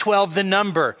why is 12 the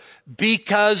number?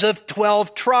 Because of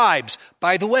 12 tribes.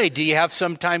 By the way, do you have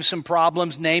sometimes some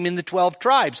problems naming the 12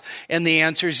 tribes? And the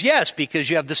answer is yes, because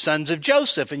you have the sons of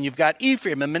Joseph, and you've got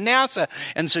Ephraim and Manasseh.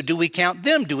 And so do we count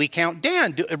them? Do we count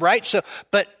Dan? Right? So,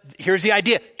 but here's the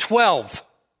idea. 12.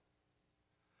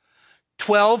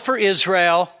 12 for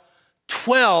Israel,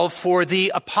 12 for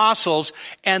the apostles,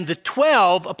 and the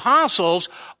 12 apostles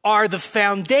are the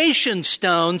foundation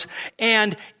stones.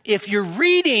 And if you're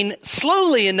reading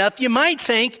slowly enough, you might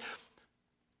think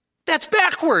that's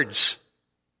backwards.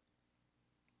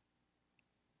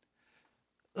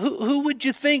 Who would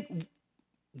you think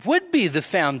would be the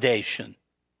foundation?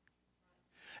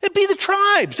 It'd be the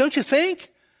tribes, don't you think?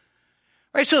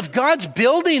 Right. So if God's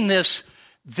building this,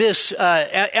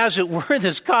 as it were,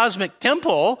 this cosmic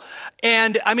temple.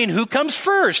 And I mean, who comes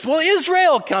first? Well,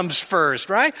 Israel comes first,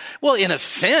 right? Well, in a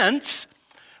sense.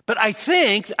 But I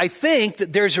think that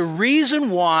there's a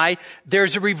reason why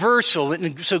there's a reversal.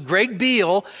 And so Greg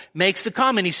Beale makes the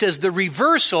comment. He says the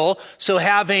reversal, so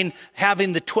having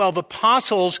the 12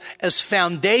 apostles as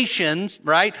foundations,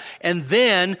 right? And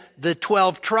then the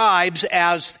 12 tribes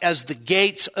as the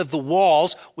gates of the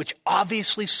walls, which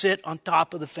obviously sit on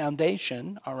top of the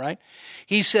foundation, all right?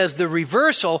 He says the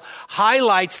reversal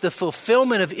highlights the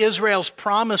fulfillment of Israel's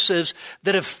promises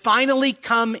that have finally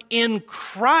come in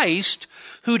Christ,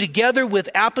 who together with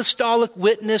apostolic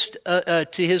witness to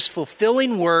his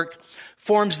fulfilling work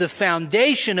forms the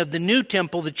foundation of the new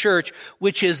temple, the church,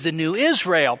 which is the new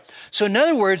Israel. So in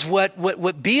other words,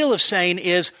 what Beale is saying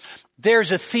is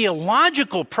there's a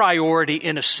theological priority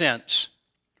in a sense,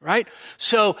 right?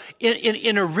 So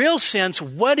in a real sense,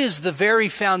 what is the very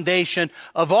foundation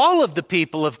of all of the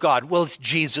people of God? Well, it's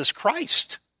Jesus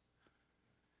Christ.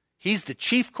 He's the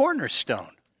chief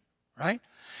cornerstone, right?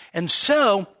 And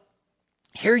so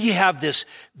here you have this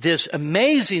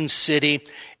amazing city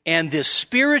and this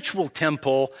spiritual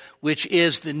temple, which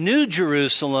is the New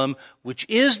Jerusalem, which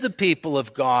is the people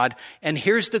of God. And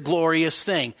here's the glorious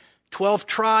thing. 12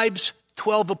 tribes,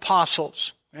 12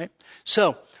 apostles, right?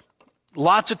 So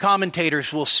lots of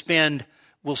commentators will spend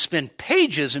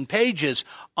pages and pages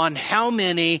on how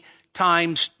many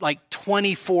times like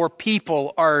 24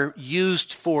 people are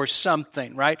used for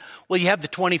something, right? Well, you have the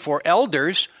 24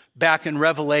 elders back in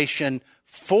Revelation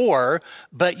 4,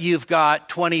 but you've got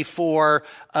 24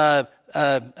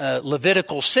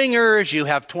 Levitical singers, you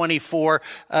have 24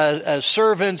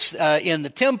 servants in the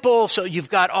temple, so you've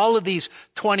got all of these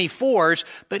 24s.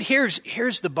 But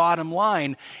here's the bottom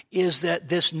line, is that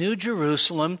this New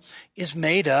Jerusalem is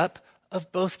made up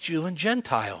of both Jew and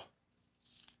Gentile.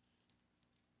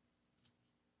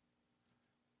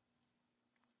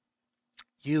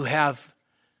 You have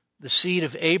the seed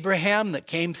of Abraham that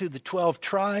came through the 12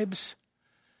 tribes,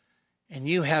 and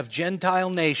you have Gentile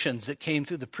nations that came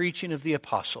through the preaching of the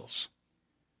apostles.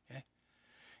 Okay?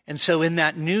 And so in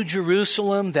that New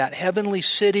Jerusalem, that heavenly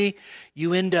city,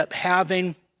 you end up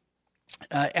having,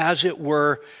 as it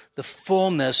were, the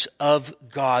fullness of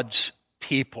God's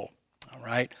people. All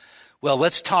right? Well,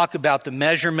 let's talk about the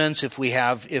measurements if we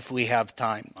have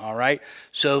time. All right?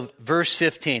 So verse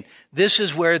 15. This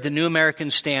is where the New American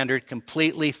Standard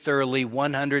completely, thoroughly,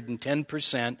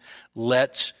 110%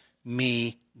 lets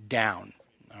me down.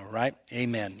 All right?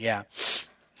 Amen. Yeah.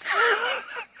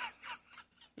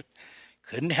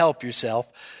 Couldn't help yourself.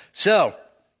 So,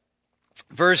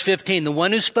 verse 15, the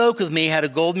one who spoke with me had a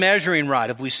gold measuring rod.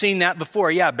 Have we seen that before?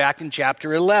 Yeah, back in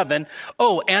chapter 11.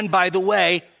 Oh, and by the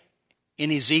way,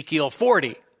 in Ezekiel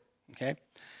 40. Okay?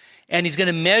 And he's going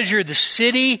to measure the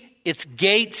city, its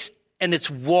gates, and its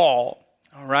wall.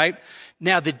 All right?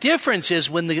 Now, the difference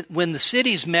is when the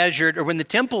city's measured, or when the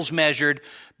temple's measured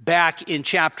back in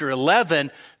chapter 11,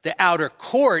 the outer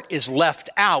court is left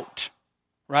out,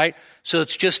 right? So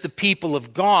it's just the people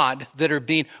of God that are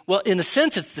being, well, in a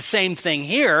sense, it's the same thing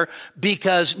here,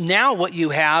 because now what you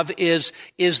have is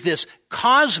this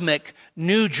cosmic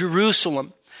New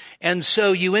Jerusalem. And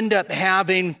so you end up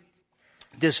having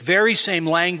this very same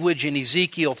language in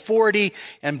Ezekiel 40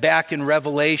 and back in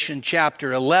Revelation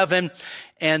chapter 11.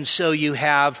 And so you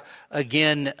have,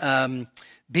 again,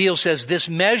 Beale says, this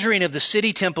measuring of the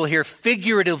city temple here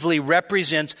figuratively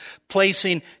represents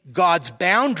placing God's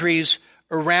boundaries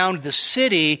around the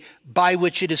city by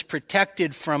which it is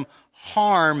protected from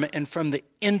harm and from the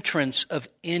entrance of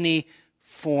any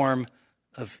form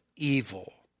of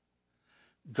evil.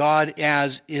 God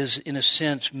is in a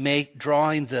sense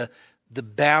drawing the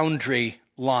boundary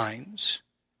lines.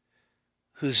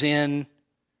 Who's in,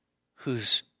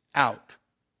 who's out.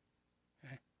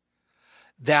 Okay?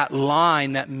 that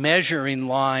line, that measuring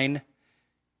line,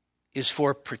 is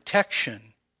for protection.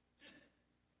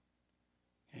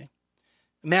 Okay?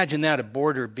 Imagine that, a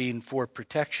border being for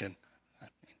protection.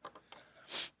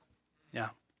 Yeah.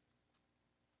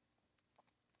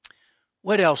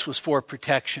 What else was for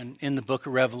protection in the book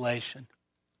of Revelation?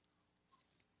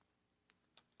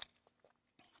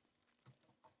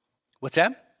 What's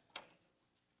that?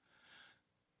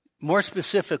 More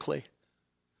specifically,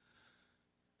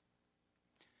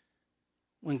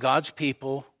 when God's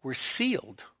people were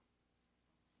sealed.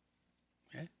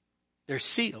 Okay? They're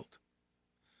sealed.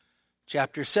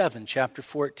 Chapter 7, chapter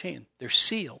 14, they're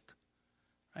sealed.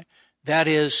 Right? That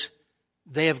is,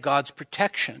 they have God's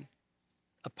protection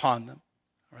upon them.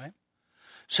 Right?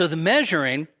 So the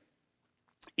measuring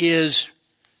is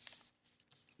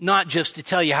not just to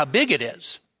tell you how big it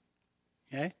is.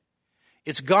 Okay?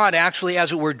 It's God actually,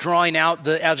 as it were, drawing out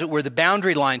the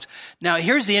boundary lines. Now,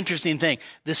 here's the interesting thing.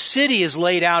 The city is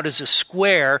laid out as a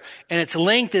square, and its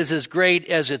length is as great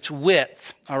as its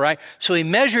width. All right? So he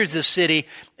measures the city,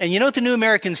 and you know what the New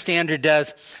American Standard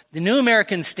does? The New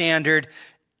American Standard,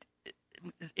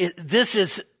 this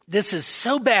is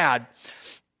so bad.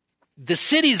 The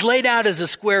city's laid out as a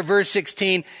square, verse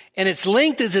 16, and its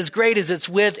length is as great as its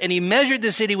width, and he measured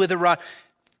the city with a rod.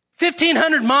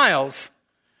 1,500 miles.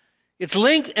 Its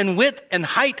length and width and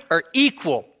height are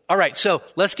equal. All right, so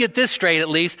let's get this straight at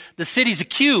least. The city's a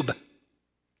cube.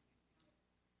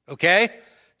 Okay?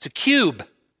 It's a cube.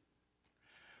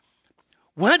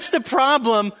 What's the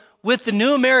problem with the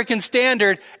New American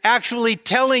Standard actually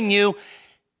telling you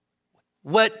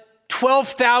what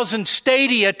 12,000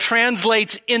 stadia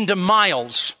translates into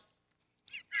miles?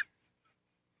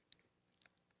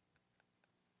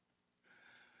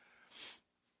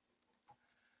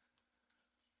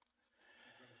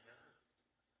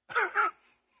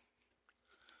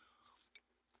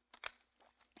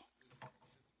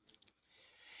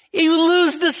 You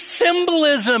lose the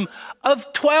symbolism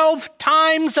of 12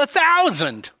 times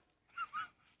 1,000.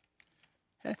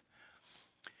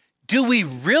 Do we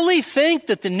really think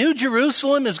that the New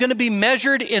Jerusalem is going to be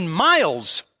measured in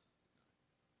miles?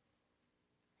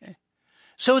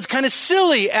 So it's kind of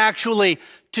silly, actually,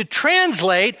 to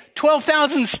translate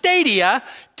 12,000 stadia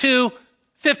to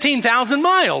 15,000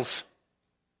 miles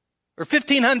or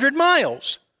 1,500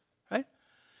 miles.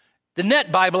 The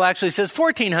Net Bible actually says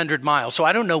 1,400 miles, so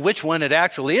I don't know which one it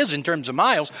actually is in terms of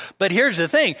miles, but here's the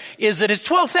thing, is that it's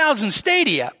 12,000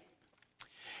 stadia.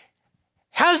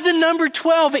 Has the number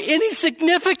 12 any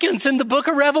significance in the book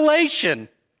of Revelation?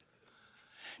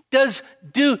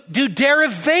 Do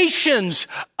derivations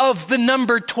of the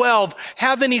number 12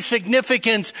 have any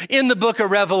significance in the book of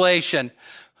Revelation?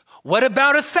 What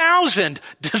about 1,000?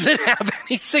 Does it have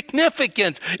any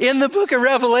significance in the book of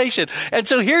Revelation? And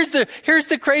so here's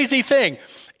the crazy thing,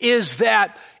 is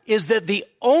that the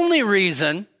only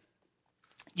reason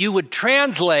you would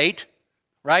translate,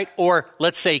 right, or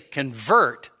let's say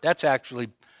convert, that's actually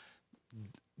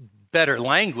better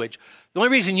language. The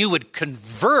only reason you would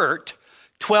convert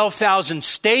 12,000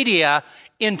 stadia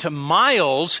into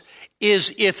miles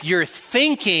is if you're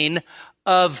thinking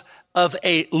of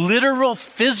a literal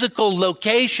physical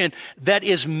location that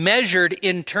is measured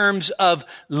in terms of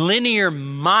linear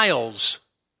miles.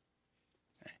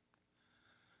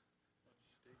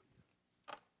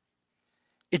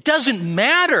 It doesn't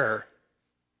matter.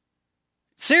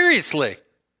 Seriously,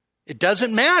 it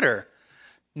doesn't matter.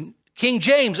 King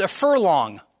James, a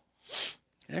furlong.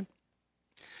 Okay?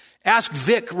 Ask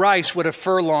Vic Rice what a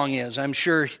furlong is. I'm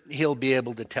sure he'll be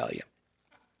able to tell you.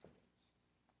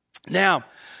 Now,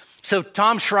 so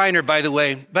Tom Schreiner, by the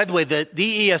way, the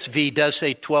ESV does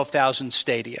say 12,000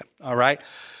 stadia, all right?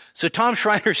 So Tom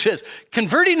Schreiner says,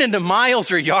 converting into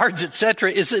miles or yards,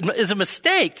 etc., is a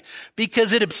mistake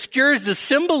because it obscures the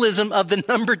symbolism of the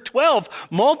number 12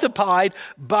 multiplied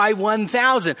by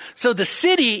 1,000. So the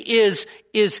city is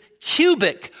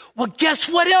cubic. Well, guess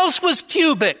what else was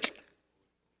cubic?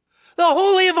 The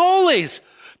Holy of Holies.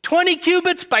 20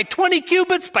 cubits by 20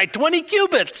 cubits by 20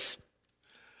 cubits.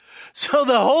 So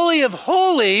the Holy of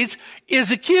Holies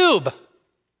is a cube.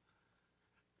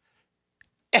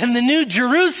 And the New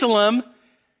Jerusalem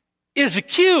is a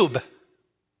cube.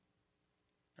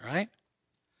 All right?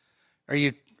 Are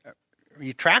you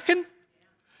tracking?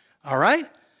 All right?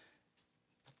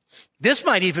 This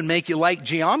might even make you like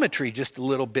geometry just a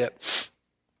little bit.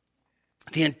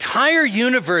 The entire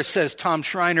universe, says Tom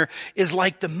Schreiner, is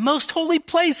like the most holy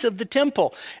place of the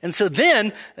temple. And so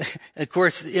then, of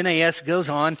course, NAS goes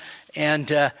on and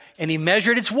he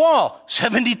measured its wall,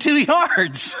 72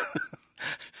 yards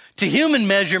to human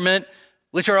measurement,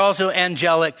 which are also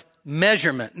angelic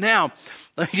measurement. Now,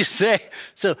 Let me just say,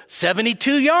 so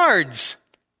 72 yards.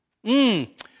 New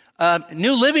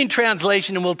Living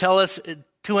Translation will tell us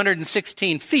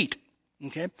 216 feet.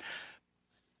 Okay.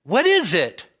 What is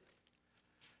it?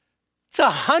 It's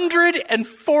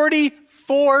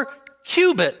 144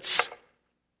 cubits.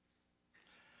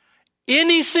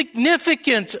 Any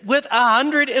significance with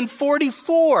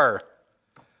 144?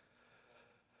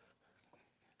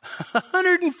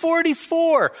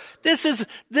 144. This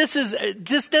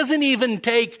doesn't even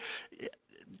take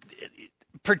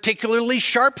particularly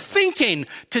sharp thinking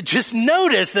to just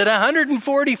notice that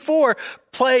 144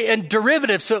 play and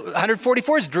derivative. So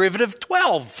 144 is derivative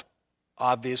 12.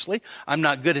 Obviously, I'm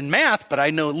not good in math, but I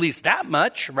know at least that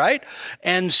much, right?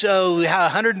 And so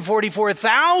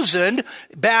 144,000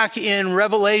 back in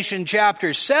Revelation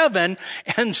chapter 7.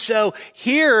 And so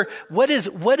here, what is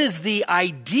the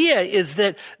idea is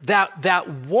that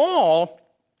wall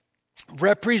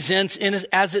represents in a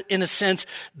sense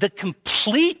the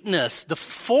completeness, the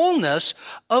fullness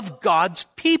of God's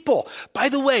people. By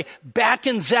the way, back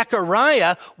in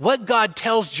Zechariah, what God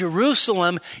tells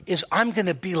Jerusalem is, I'm going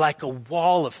to be like a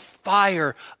wall of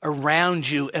fire around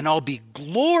you, and I'll be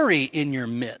glory in your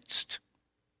midst.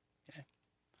 Okay.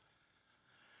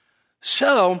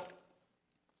 So,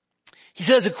 he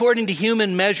says, according to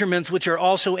human measurements, which are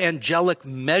also angelic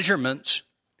measurements.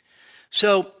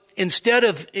 So, instead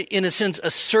of, in a sense,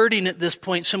 asserting at this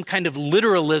point some kind of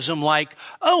literalism like,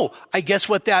 oh, I guess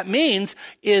what that means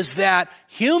is that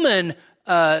human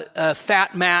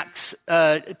fat max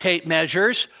tape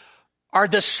measures are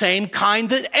the same kind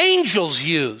that angels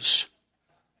use.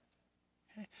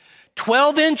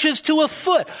 12 inches to a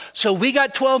foot. So we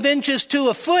got 12 inches to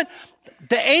a foot.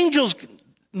 The angels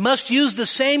must use the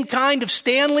same kind of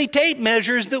Stanley tape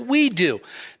measures that we do.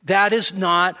 That is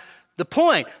not the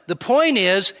point. The point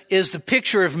is the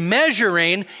picture of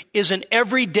measuring is an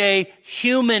everyday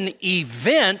human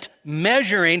event,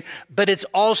 measuring, but it's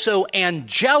also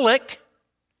angelic,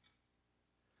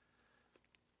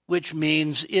 which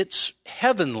means it's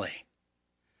heavenly.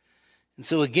 And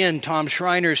so again, Tom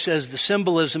Schreiner says the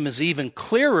symbolism is even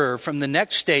clearer from the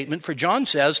next statement, for John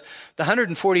says the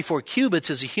 144 cubits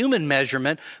is a human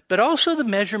measurement, but also the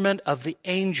measurement of the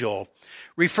angel.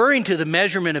 Referring to the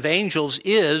measurement of angels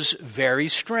is very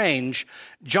strange.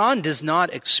 John does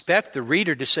not expect the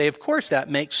reader to say, of course, that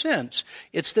makes sense.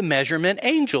 It's the measurement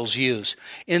angels use.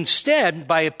 Instead,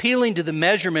 by appealing to the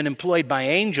measurement employed by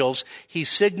angels, he's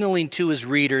signaling to his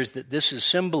readers that this is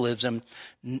symbolism.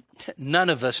 None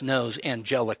of us knows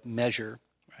angelic measure,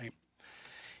 right?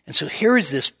 And so here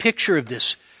is this picture of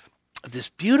this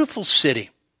beautiful city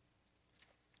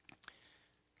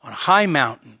on a high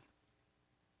mountain.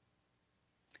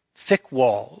 Thick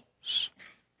walls.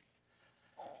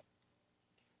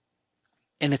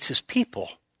 And it's his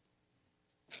people.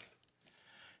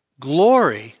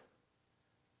 Glory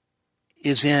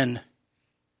is in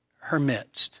her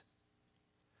midst.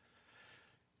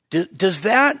 Does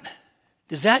that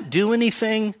do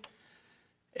anything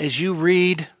as you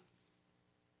read,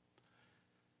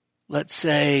 let's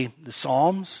say, the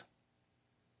Psalms?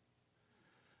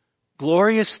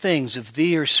 Glorious things of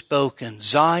thee are spoken,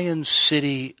 Zion,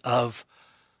 city of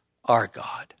our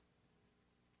God.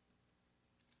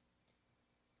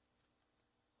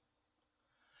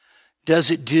 Does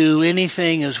it do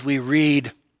anything as we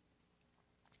read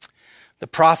the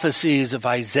prophecies of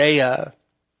Isaiah?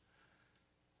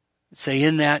 Say,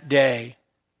 in that day,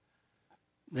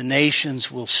 the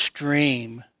nations will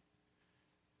stream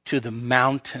to the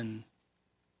mountain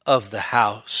of the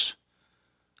house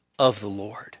of the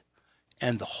Lord,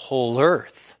 and the whole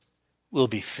earth will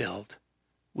be filled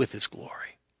with his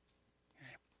glory.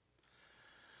 Okay.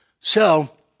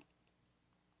 So,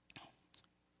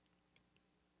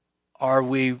 are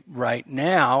we right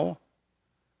now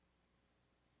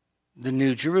the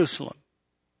New Jerusalem?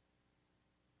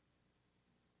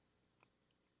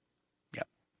 Yep.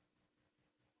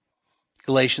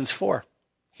 Galatians 4,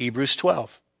 Hebrews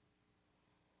 12.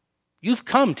 You've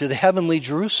come to the heavenly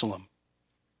Jerusalem.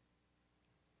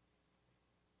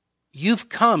 You've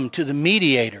come to the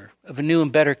mediator of a new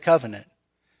and better covenant,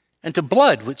 and to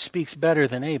blood which speaks better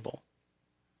than Abel.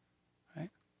 Right?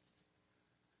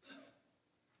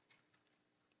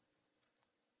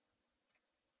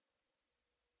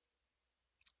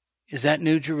 Is that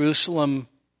New Jerusalem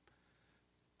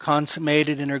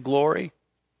consummated in her glory?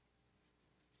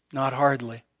 Not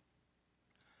hardly.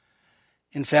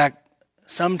 In fact,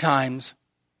 sometimes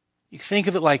you think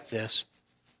of it like this.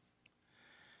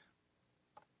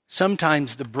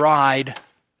 Sometimes the bride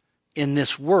in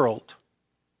this world,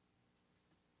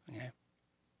 okay,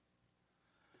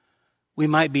 we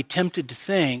might be tempted to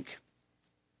think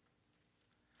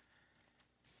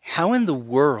how in the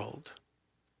world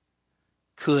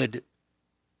could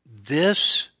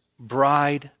this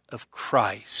bride of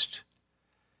Christ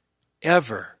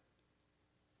ever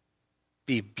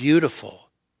be beautiful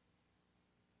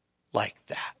like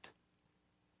that?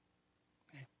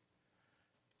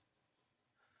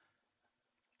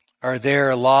 Are there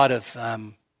a lot of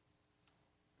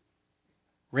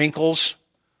wrinkles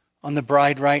on the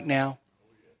bride right now?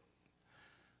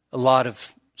 A lot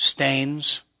of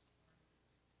stains?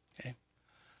 Okay.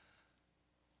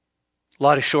 A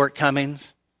lot of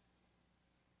shortcomings?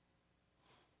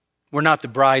 We're not the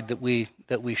bride that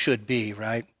we should be,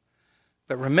 right?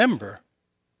 But remember,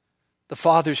 the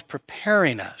Father's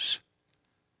preparing us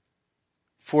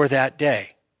for that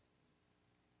day.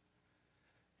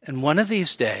 And one of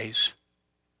these days,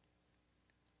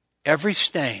 every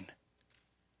stain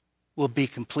will be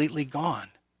completely gone.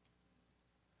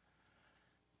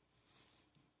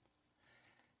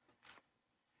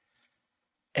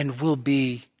 And will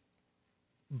be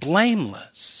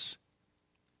blameless,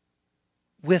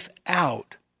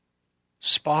 without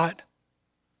spot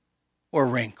or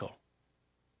wrinkle.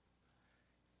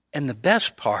 And the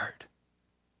best part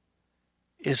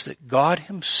is that God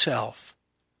Himself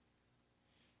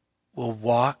will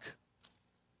walk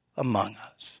among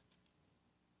us.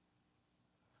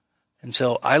 And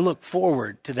so I look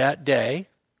forward to that day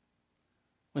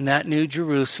when that new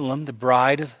Jerusalem, the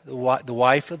bride of the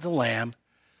wife of the Lamb,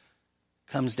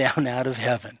 comes down out of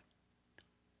heaven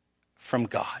from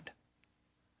God,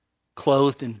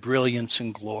 clothed in brilliance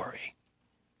and glory.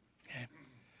 Okay?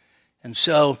 And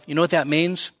so, you know what that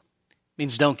means? It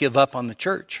means don't give up on the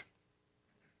church.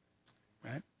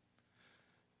 Right?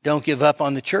 Don't give up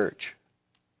on the church.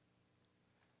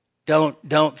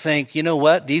 Don't think, you know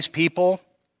what, these people,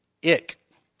 ick,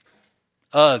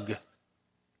 ugh.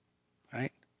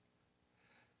 Right?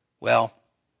 Well,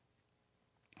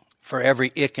 for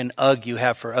every ick and ugh you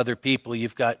have for other people,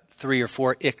 you've got 3 or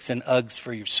 4 icks and ughs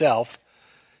for yourself,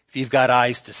 if you've got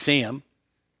eyes to see them.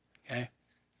 Okay?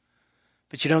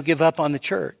 But you don't give up on the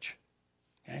church.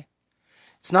 Okay?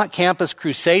 It's not Campus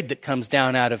Crusade that comes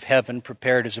down out of heaven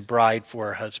prepared as a bride for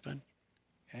her husband.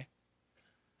 Okay?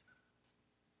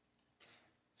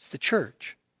 It's the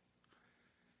church.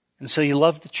 And so you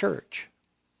love the church.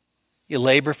 You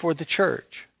labor for the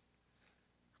church.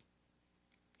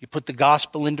 You put the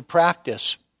gospel into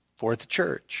practice for the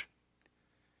church.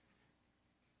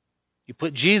 You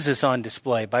put Jesus on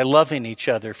display by loving each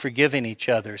other, forgiving each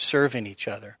other, serving each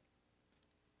other.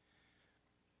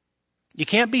 You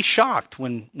can't be shocked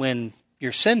when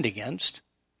you're sinned against.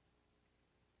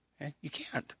 Okay? You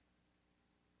can't.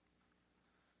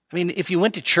 I mean, if you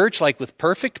went to church like with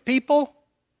perfect people,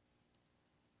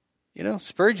 you know,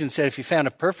 Spurgeon said if you found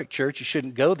a perfect church, you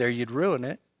shouldn't go there, you'd ruin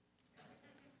it.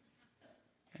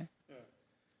 Okay?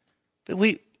 But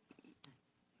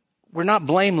we're not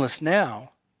blameless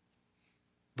now,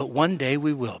 but one day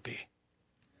we will be.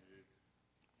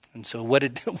 And so what a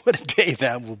day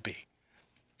that will be.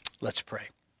 Let's pray.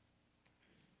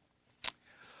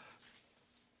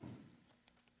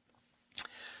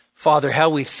 Father, how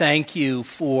we thank you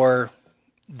for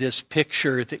this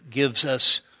picture that gives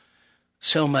us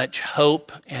so much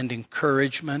hope and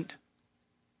encouragement.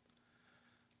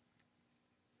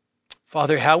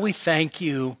 Father, how we thank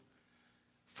you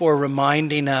for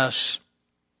reminding us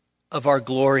of our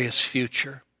glorious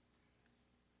future.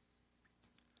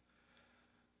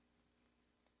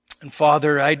 And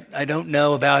Father, I don't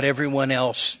know about everyone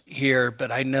else here,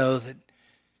 but I know that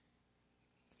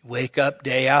you wake up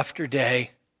day after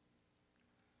day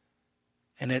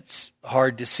and it's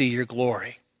hard to see your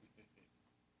glory.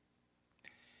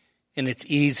 And it's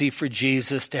easy for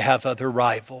Jesus to have other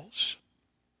rivals.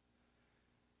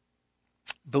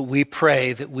 But we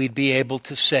pray that we'd be able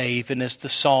to say, even as the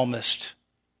psalmist,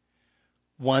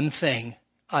 one thing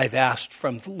I've asked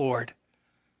from the Lord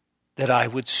that I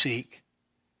would seek,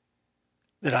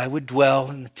 that I would dwell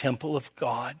in the temple of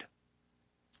God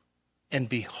and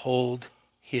behold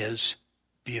His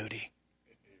beauty.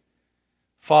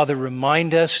 Father,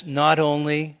 remind us not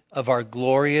only of our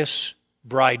glorious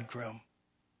bridegroom,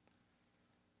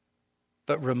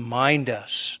 but remind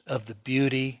us of the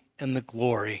beauty and the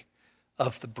glory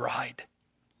of the bride.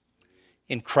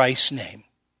 In Christ's name,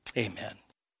 amen.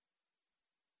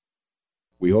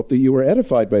 We hope that you were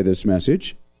edified by this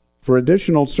message. For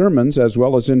additional sermons as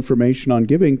well as information on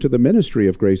giving to the ministry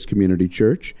of Grace Community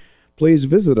Church, please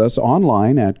visit us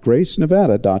online at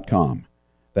gracenevada.com.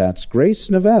 That's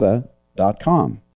gracenevada.com.